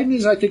 Biden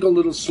is, I think, a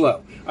little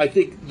slow. I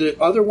think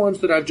the other ones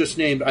that I've just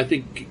named, I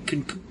think,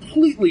 can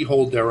completely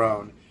hold their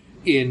own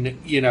in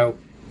a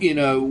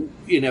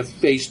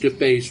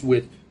face-to-face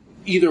with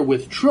either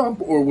with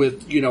Trump or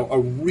with, a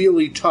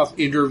really tough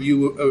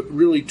interview, a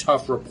really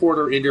tough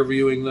reporter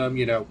interviewing them,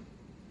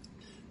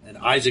 and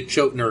Isaac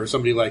Chotiner or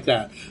somebody like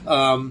that.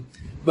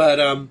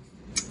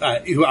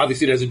 Who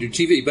obviously doesn't do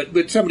TV,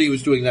 but somebody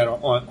who's doing that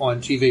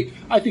on TV,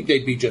 I think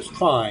they'd be just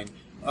fine.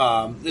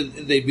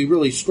 They'd be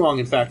really strong.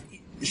 In fact,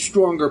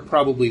 stronger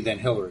probably than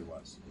Hillary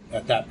was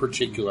at that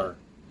particular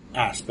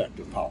aspect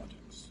of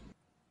politics.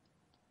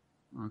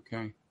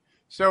 Okay.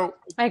 So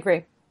I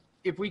agree.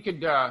 If we could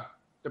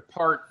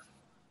depart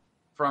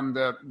from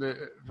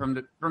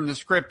the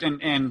script,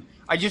 and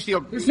I just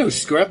feel there's no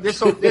script. What's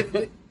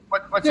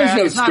that?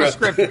 It's not a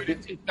script.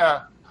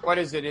 What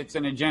is it? It's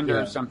an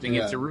agenda or something.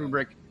 Yeah. It's a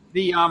rubric.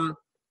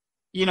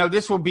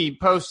 This will be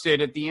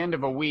posted at the end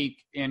of a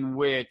week in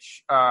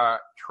which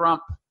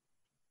Trump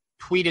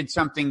tweeted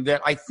something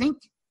that I think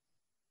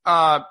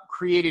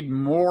created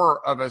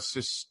more of a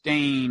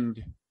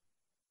sustained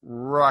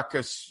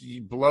ruckus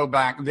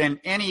blowback than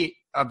any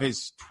of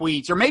his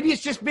tweets. Or maybe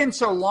it's just been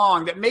so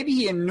long that maybe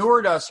he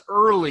inured us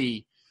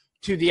early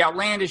to the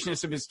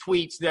outlandishness of his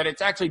tweets that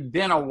it's actually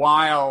been a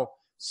while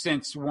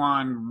since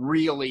one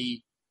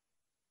really,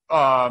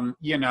 created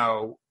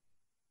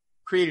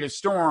a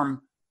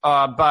storm.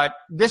 But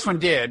this one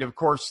did. Of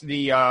course,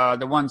 the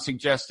one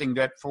suggesting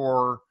that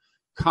for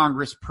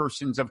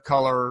congresspersons of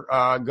color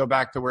go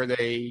back to where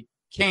they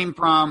came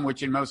from,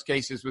 which in most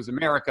cases was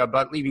America.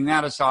 But leaving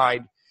that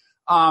aside,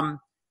 do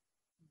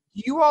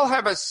you all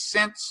have a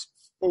sense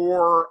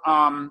for,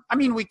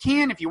 we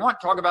can, if you want,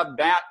 talk about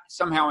that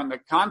somehow in the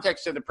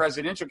context of the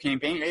presidential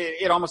campaign.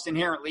 It almost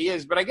inherently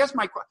is. But I guess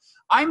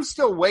I'm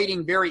still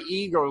waiting very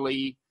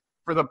eagerly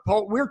for the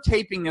poll. We're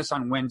taping this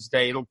on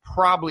Wednesday. It'll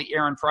probably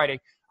air on Friday.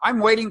 I'm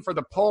waiting for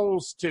the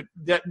polls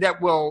that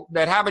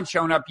haven't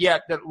shown up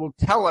yet that will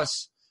tell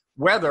us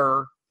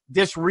whether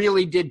this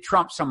really did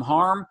Trump some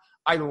harm.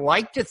 I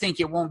like to think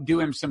it won't do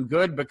him some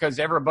good because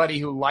everybody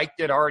who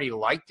liked it already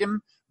liked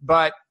him.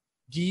 But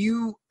do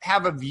you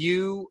have a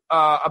view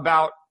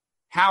about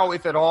how,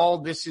 if at all,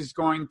 this is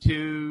going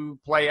to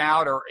play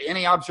out, or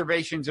any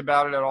observations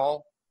about it at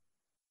all?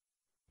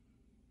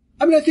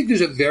 I mean, I think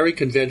there's a very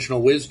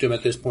conventional wisdom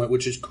at this point,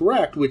 which is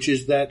correct, which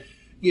is that,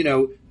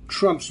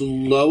 Trump's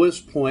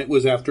lowest point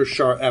was after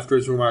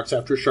his remarks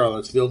after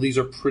Charlottesville. These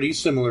are pretty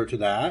similar to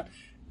that,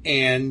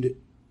 and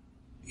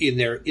in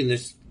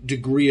this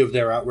degree of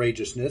their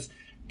outrageousness.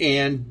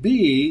 And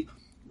B,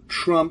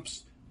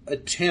 Trump's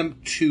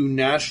attempt to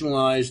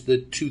nationalize the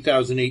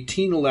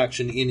 2018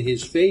 election in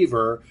his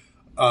favor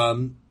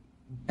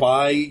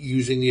by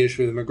using the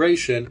issue of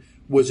immigration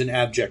was an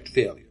abject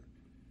failure.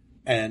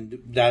 And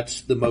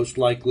that's the most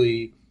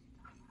likely,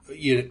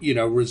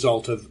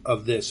 result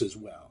of this as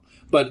well.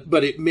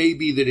 But it may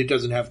be that it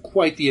doesn't have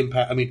quite the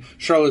impact. I mean,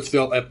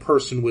 Charlottesville, a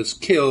person was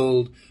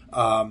killed.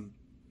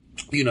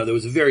 There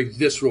was a very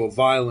visceral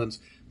violence.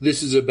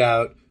 This is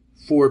about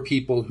 4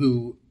 people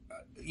who,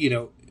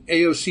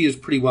 AOC is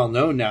pretty well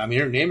known now. I mean,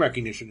 her name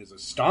recognition is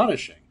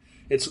astonishing.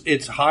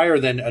 It's higher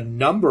than a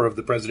number of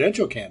the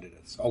presidential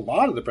candidates, a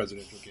lot of the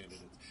presidential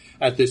candidates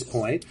at this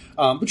point.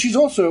 But she's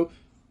also,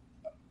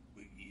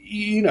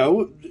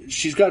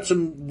 she's got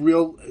some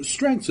real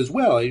strengths as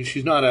well.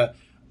 She's not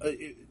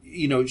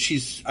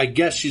I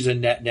guess she's a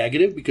net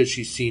negative because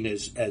she's seen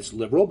as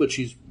liberal, but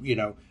she's,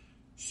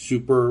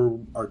 super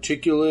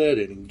articulate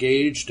and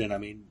engaged. And I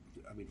mean,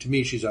 to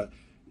me,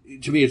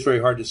 it's very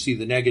hard to see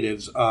the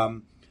negatives.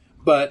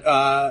 But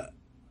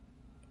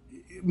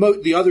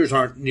the others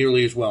aren't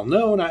nearly as well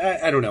known.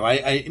 I don't know.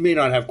 It may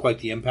not have quite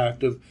the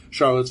impact of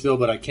Charlottesville,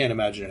 but I can't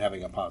imagine it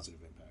having a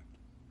positive impact.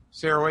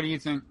 Sarah, what do you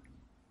think?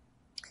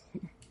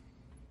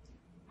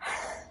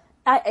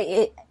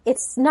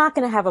 It's not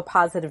going to have a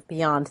positive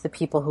beyond the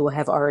people who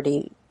have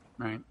already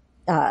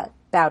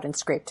bowed and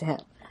scraped to him,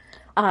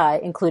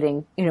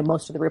 including,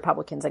 most of the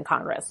Republicans in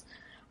Congress.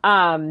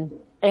 And,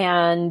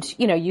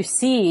 you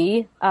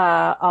see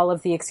all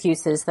of the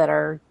excuses that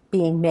are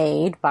being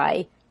made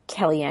by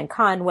Kellyanne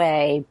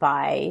Conway,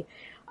 by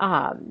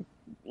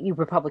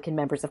Republican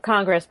members of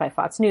Congress, by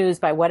Fox News,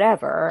 by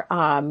whatever.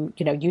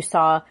 You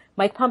saw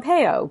Mike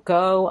Pompeo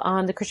go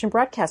on the Christian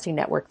Broadcasting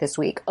Network this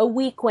week, a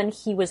week when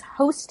he was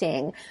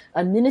hosting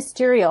a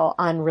ministerial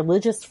on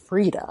religious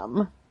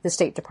freedom, the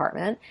State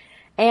Department.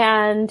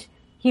 And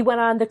he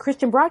went on the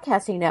Christian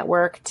Broadcasting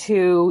Network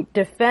to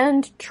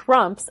defend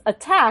Trump's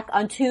attack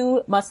on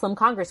 2 Muslim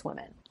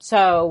congresswomen.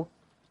 So,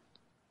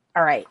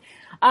 all right.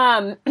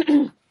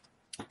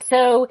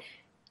 So,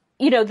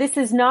 this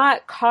is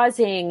not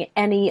causing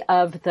any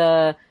of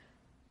the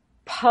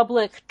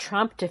public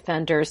Trump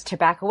defenders to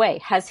back away.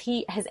 Has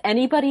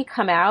anybody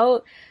come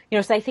out?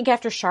 So I think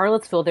after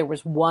Charlottesville, there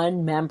was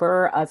one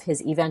member of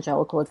his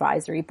evangelical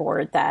advisory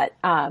board that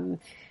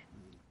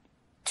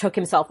took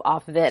himself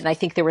off of it. And I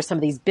think there were some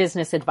of these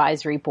business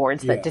advisory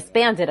boards that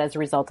disbanded as a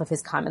result of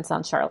his comments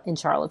on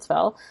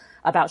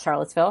about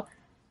Charlottesville.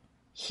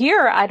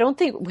 Here, I don't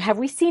think, have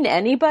we seen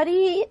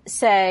anybody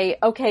say,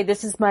 okay,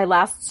 this is my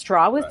last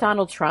straw with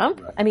Donald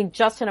Trump? Right. I mean,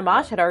 Justin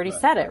Amash had already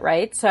said it,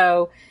 right?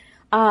 So,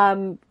 I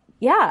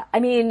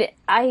mean,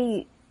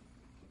 I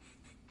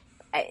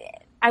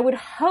would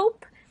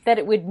hope that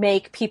it would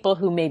make people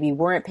who maybe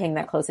weren't paying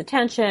that close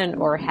attention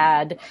or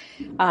had,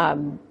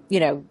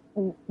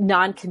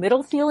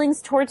 non-committal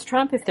feelings towards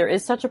Trump, if there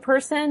is such a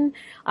person,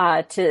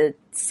 to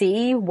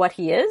see what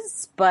he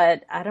is.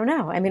 But I don't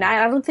know. I mean,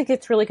 I don't think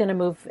it's really going to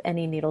move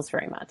any needles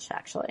very much,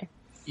 actually.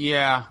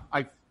 Yeah,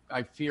 I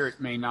fear it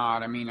may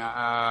not. I mean,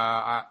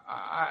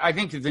 I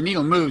think if the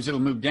needle moves, it'll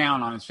move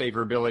down on its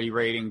favorability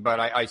rating, but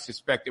I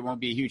suspect it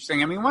won't be a huge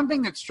thing. I mean, one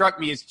thing that struck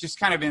me is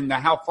just kind of in the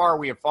how far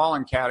we have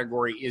fallen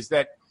category is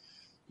that,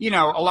 a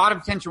lot of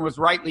attention was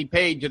rightly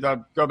paid to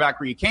the go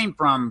back where you came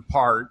from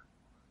part,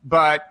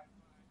 but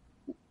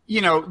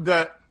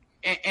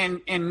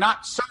and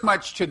not so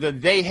much to the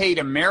they hate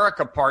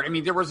America part. I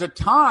mean, there was a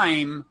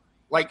time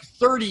like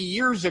 30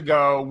 years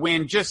ago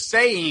when just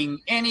saying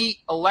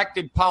any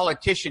elected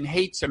politician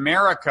hates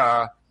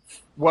America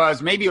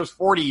was, maybe it was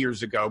 40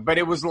 years ago, but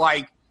it was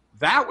like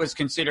that was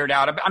considered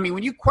out of, I mean,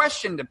 when you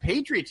question the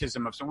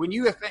patriotism of someone, when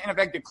you in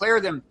effect declare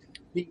them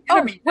the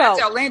enemy,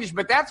 that's outlandish,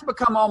 but that's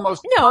become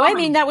almost common. I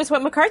mean, that was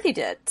what McCarthy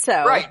did.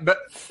 So right, but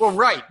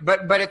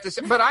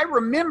I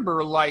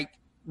remember like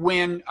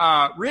when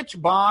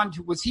Rich Bond,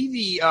 was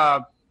he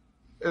the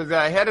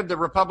head of the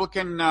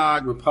Republican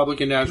National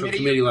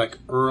Committee, like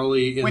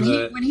early in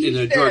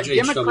the George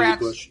H.W.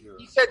 Bush era.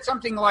 He said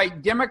something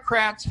like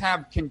Democrats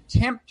have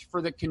contempt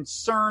for the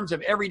concerns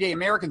of everyday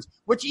Americans,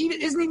 which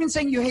isn't even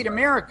saying you hate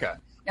America.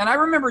 And I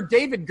remember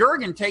David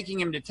Gergen taking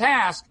him to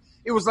task.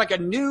 It was like a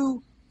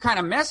new kind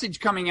of message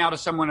coming out of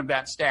someone of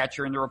that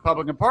stature in the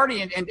Republican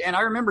Party. And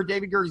I remember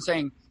David Gergen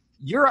saying,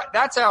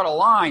 that's out of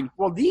line.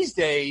 Well, these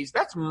days,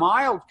 that's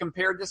mild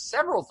compared to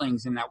several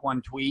things in that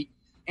one tweet.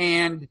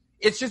 And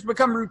it's just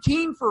become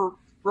routine for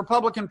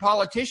Republican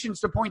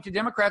politicians to point to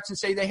Democrats and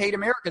say they hate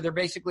America. They're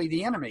basically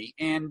the enemy.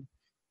 And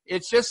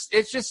it's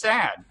just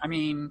sad. I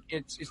mean,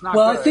 it's not.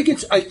 Well,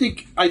 good. I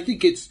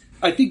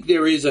think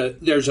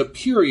there's a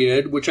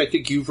period, which I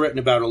think you've written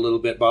about a little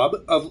bit, Bob,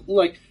 of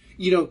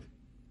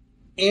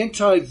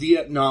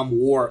anti-Vietnam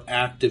War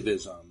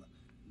activism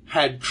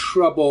had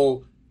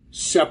trouble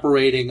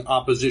separating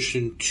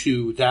opposition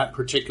to that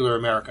particular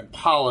American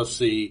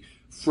policy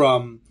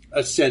from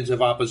a sense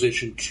of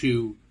opposition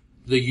to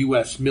the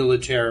U.S.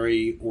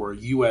 military or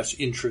U.S.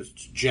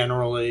 interests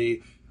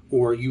generally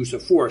or use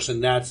of force.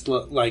 And that's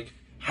like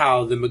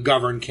how the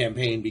McGovern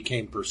campaign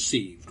became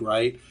perceived,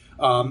 right?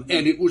 And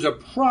it was a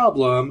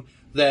problem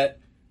that,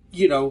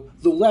 the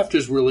left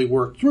has really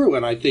worked through.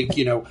 And I think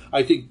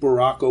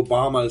Barack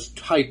Obama's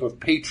type of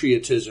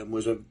patriotism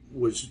was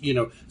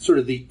sort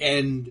of the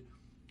end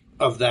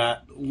of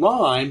that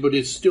line, but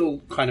it's still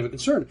kind of a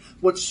concern.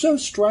 What's so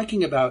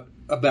striking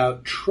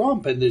about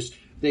Trump and this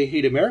 "they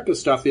hate America"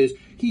 stuff is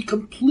he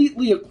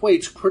completely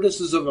equates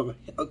criticism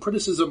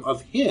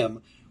of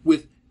him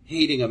with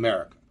hating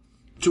America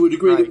to a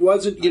degree that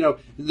wasn't,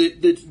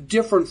 that's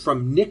different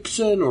from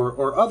Nixon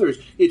or others.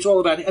 It's all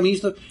about. I mean,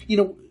 he's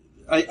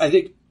I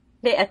think.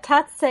 The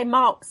attaque c'est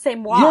moi.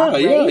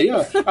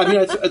 Yeah. I mean,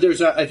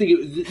 I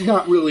think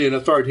not really an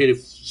authoritative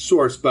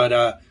source,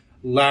 but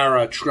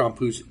Lara Trump,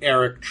 who's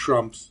Eric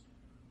Trump's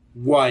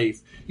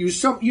wife,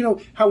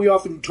 how we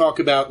often talk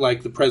about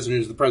like the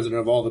president is the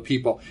president of all the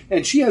people,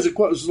 and she has a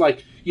quote. It's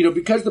like,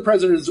 because the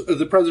president is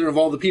the president of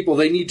all the people,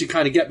 they need to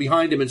kind of get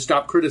behind him and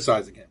stop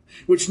criticizing him.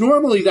 Which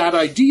normally that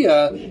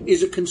idea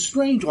is a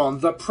constraint on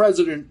the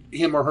president,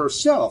 him or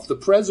herself. The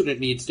president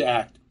needs to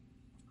act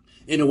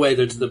in a way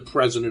that's the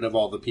president of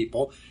all the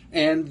people,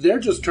 and they're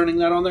just turning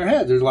that on their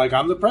head. They're like,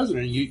 I'm the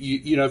president.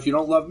 You know, if you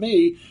don't love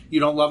me, you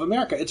don't love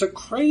America. It's a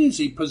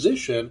crazy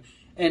position,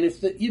 and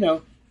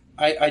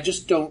I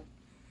just don't.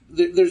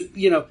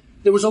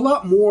 There was a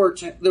lot more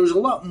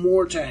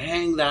to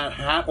hang that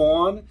hat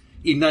on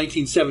in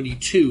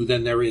 1972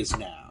 than there is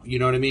now. You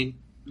know what I mean?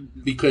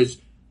 Mm-hmm. Because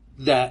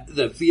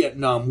the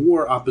Vietnam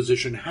War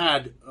opposition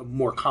had a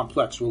more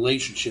complex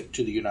relationship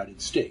to the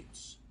United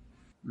States.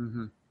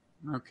 Mm-hmm.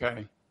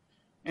 Okay.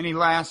 Any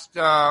last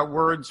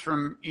words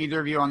from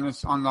either of you on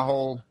the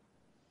whole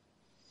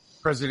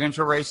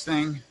presidential race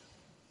thing?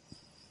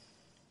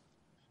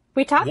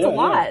 We talked a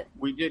lot.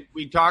 We did.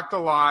 We talked a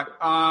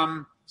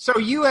lot. So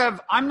you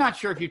have, I'm not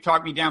sure if you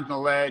talked me down from the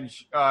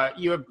ledge.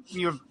 You have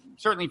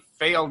certainly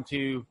failed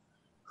to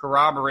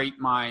corroborate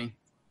my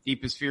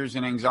deepest fears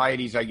and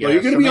anxieties, I guess. Well,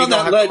 you're going to be on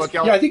that ledge.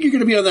 Yeah, I think you're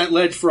going to be on that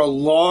ledge for a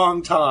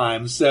long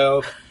time.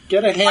 So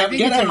get a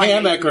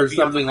hammock or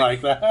something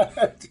like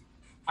that.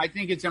 I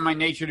think it's in my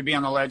nature to be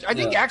on the ledge. I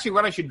think actually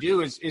what I should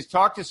do is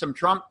talk to some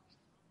Trump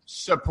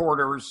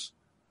supporters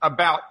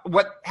about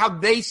how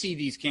they see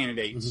these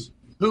candidates,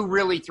 mm-hmm. who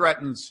really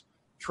threatens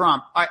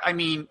Trump. I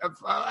mean,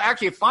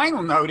 actually a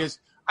final note is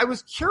I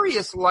was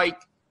curious,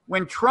 like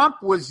when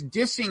Trump was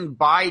dissing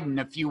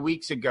Biden a few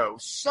weeks ago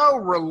so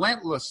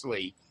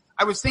relentlessly,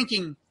 I was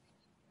thinking,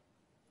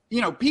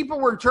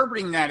 people were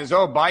interpreting that as,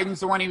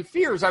 Biden's the one he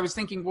fears. I was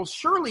thinking, well,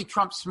 surely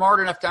Trump's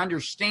smart enough to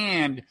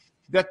understand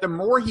that the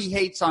more he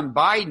hates on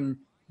Biden,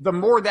 the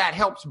more that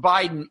helps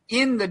Biden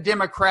in the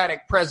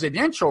Democratic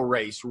presidential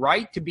race,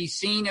 right? To be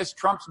seen as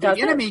Trump's big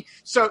enemy.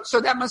 So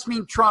that must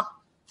mean Trump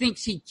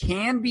thinks he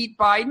can beat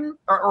Biden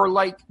or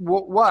like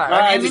what?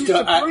 Any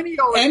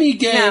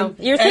game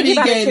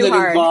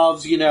that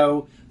involves,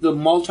 the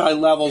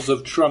multi-levels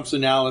of Trump's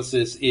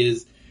analysis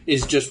is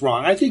just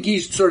wrong. I think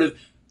he's sort of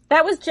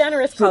that was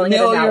generous calling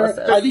it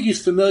analysis. I think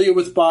he's familiar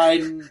with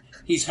Biden.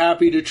 He's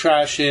happy to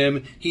trash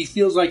him. He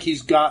feels like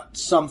he's got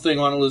something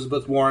on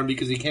Elizabeth Warren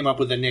because he came up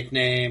with a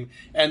nickname.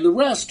 And the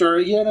rest are,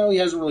 he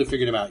hasn't really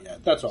figured him out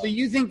yet. That's all. So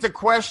you think the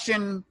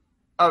question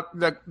of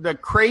the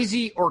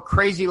crazy or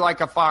crazy like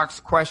a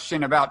fox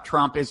question about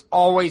Trump is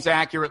always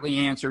accurately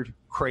answered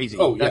crazy?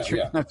 Oh, that's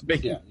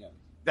big. Yeah.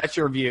 That's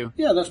your view.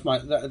 Yeah, that's my.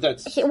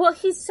 That's.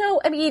 He's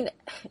so. I mean,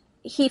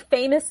 he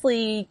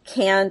famously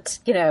can't,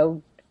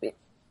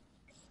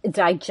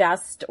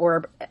 digest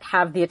or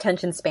have the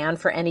attention span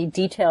for any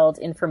detailed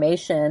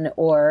information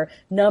or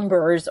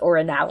numbers or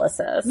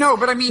analysis. No,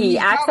 but I mean, he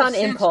acts on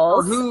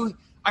impulse.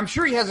 I'm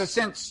sure he has a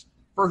sense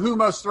for who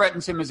most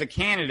threatens him as a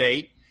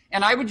candidate.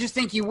 And I would just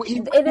think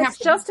and it's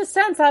just a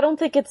sense. I don't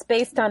think it's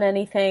based on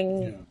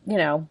anything,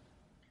 No,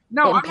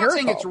 empirical. I'm not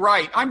saying it's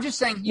right. I'm just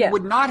saying he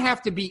would not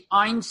have to be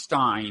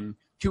Einstein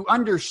to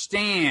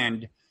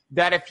understand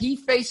that if he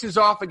faces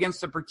off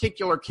against a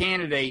particular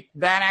candidate,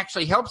 that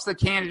actually helps the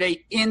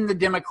candidate in the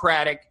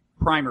Democratic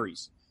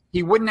primaries.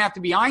 He wouldn't have to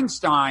be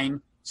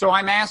Einstein. So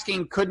I'm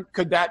asking, could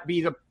that have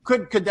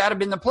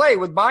been the play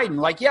with Biden?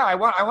 Like, I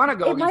want to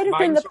go. It might have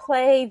been the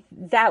play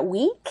that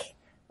week,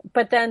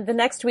 but then the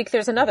next week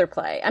there's another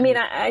play. I mean,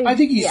 I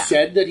think he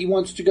said that he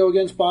wants to go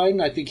against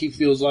Biden. I think he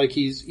feels like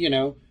he's,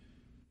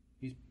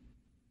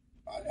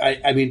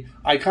 I mean,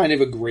 I kind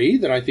of agree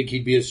that I think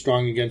he'd be as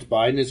strong against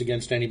Biden as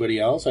against anybody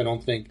else.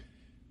 Biden's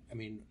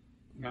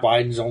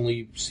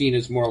only seen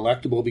as more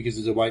electable because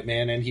he's a white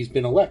man and he's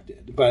been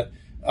elected. But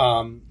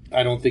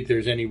I don't think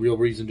there's any real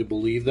reason to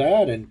believe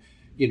that. And,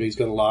 he's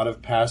got a lot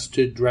of past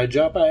to dredge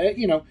up.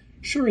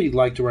 Sure, he'd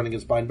like to run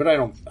against Biden, but I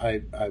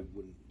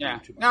wouldn't. Yeah.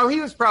 Do too much. No,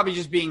 he was probably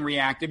just being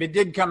reactive. It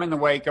did come in the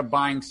wake of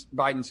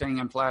Biden saying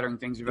unflattering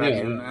things about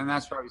him, and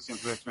that's probably a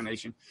simple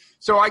explanation.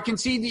 So I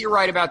concede that you're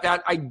right about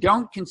that. I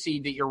don't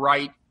concede that you're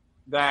right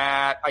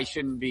that I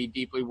shouldn't be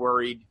deeply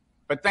worried.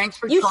 But thanks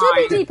for trying. You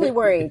should be deeply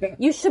worried.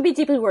 You should be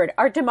deeply worried.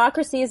 Our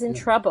democracy is in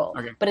trouble,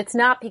 but it's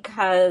not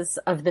because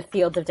of the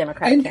field of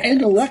Democratic candidates.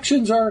 And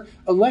elections are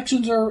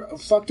a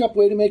fucked up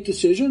way to make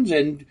decisions,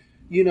 and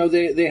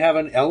they have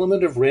an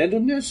element of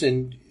randomness,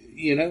 and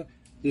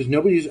there's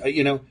nobody's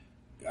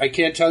I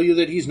can't tell you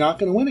that he's not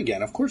going to win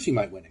again. Of course, he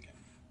might win again.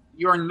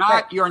 You're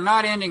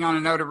not ending on a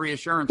note of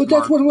reassurance. But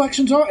that's what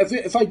elections are.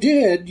 If I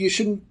did, you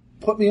shouldn't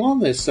put me on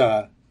this.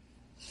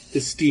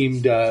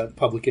 Esteemed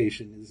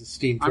publication is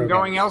esteemed. I'm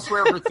going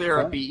elsewhere for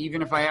therapy,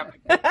 even if I have.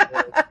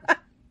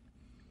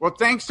 Well,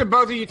 thanks to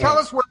both of you. Tell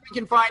us where we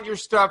can find your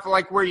stuff,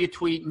 like where you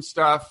tweet and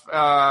stuff.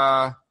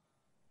 I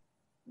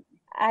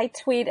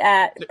tweet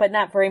but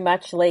not very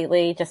much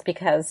lately, just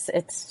because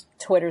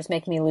Twitter's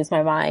making me lose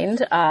my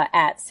mind.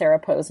 At Sarah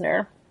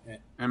Posner.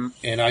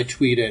 And I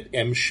tweet at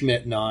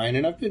mschmitt9,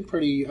 and I've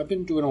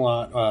been doing a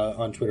lot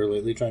on Twitter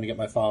lately, trying to get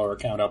my follower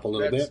count up a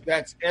little bit.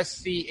 That's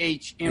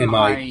SCHMITT.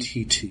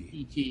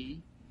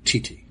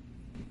 TT.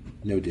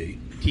 No D.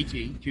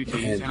 TT, two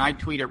T's. And I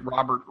tweet at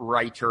Robert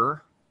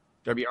Writer,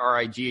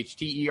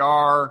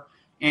 WRIGHTER.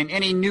 And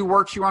any new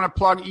works you want to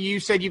plug? You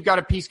said you've got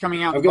a piece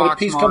coming out. I've got a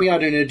piece coming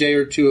out in a day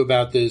or two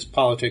about this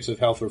politics of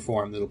health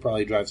reform that'll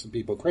probably drive some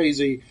people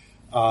crazy.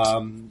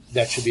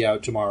 That should be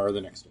out tomorrow or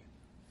the next day.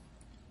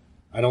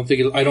 I don't think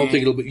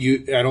it'll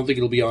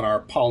be on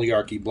our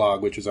Polyarchy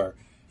blog, which is our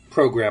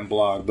program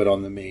blog, but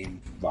on the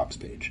main Vox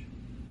page.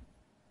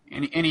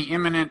 Any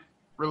imminent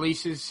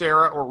releases,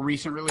 Sarah, or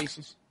recent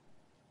releases?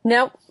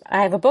 Nope.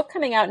 I have a book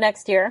coming out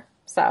next year.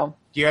 So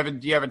do you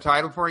have a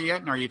title for it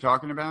yet? And are you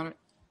talking about it?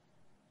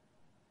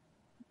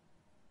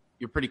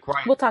 You're pretty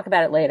quiet. We'll talk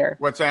about it later.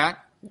 What's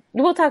that?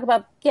 We'll talk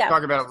about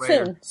talk about it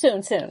later.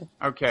 Soon.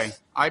 Okay.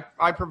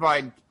 I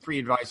provide free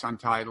advice on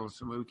titles,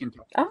 so we can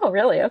talk. Oh,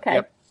 really? Okay.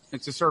 Yep.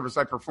 It's a service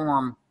I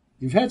perform.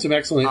 You've had some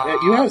excellent.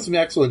 You have some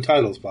excellent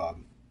titles, Bob.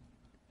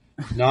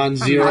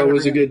 Nonzero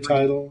was a good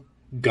title.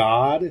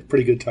 God,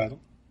 pretty good title.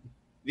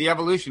 The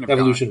Evolution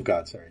of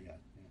God. Sorry, yeah.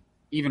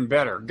 Even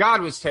better.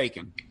 God was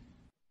taken.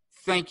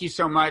 Thank you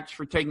so much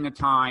for taking the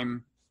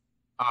time.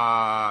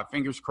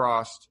 Fingers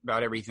crossed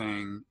about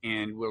everything,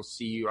 and we'll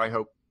see you, I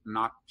hope,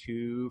 not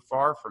too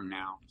far from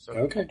now. So,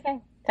 okay.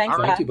 Thanks,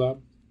 Thank you,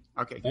 Bob.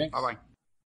 Okay. Thanks. Bye-bye.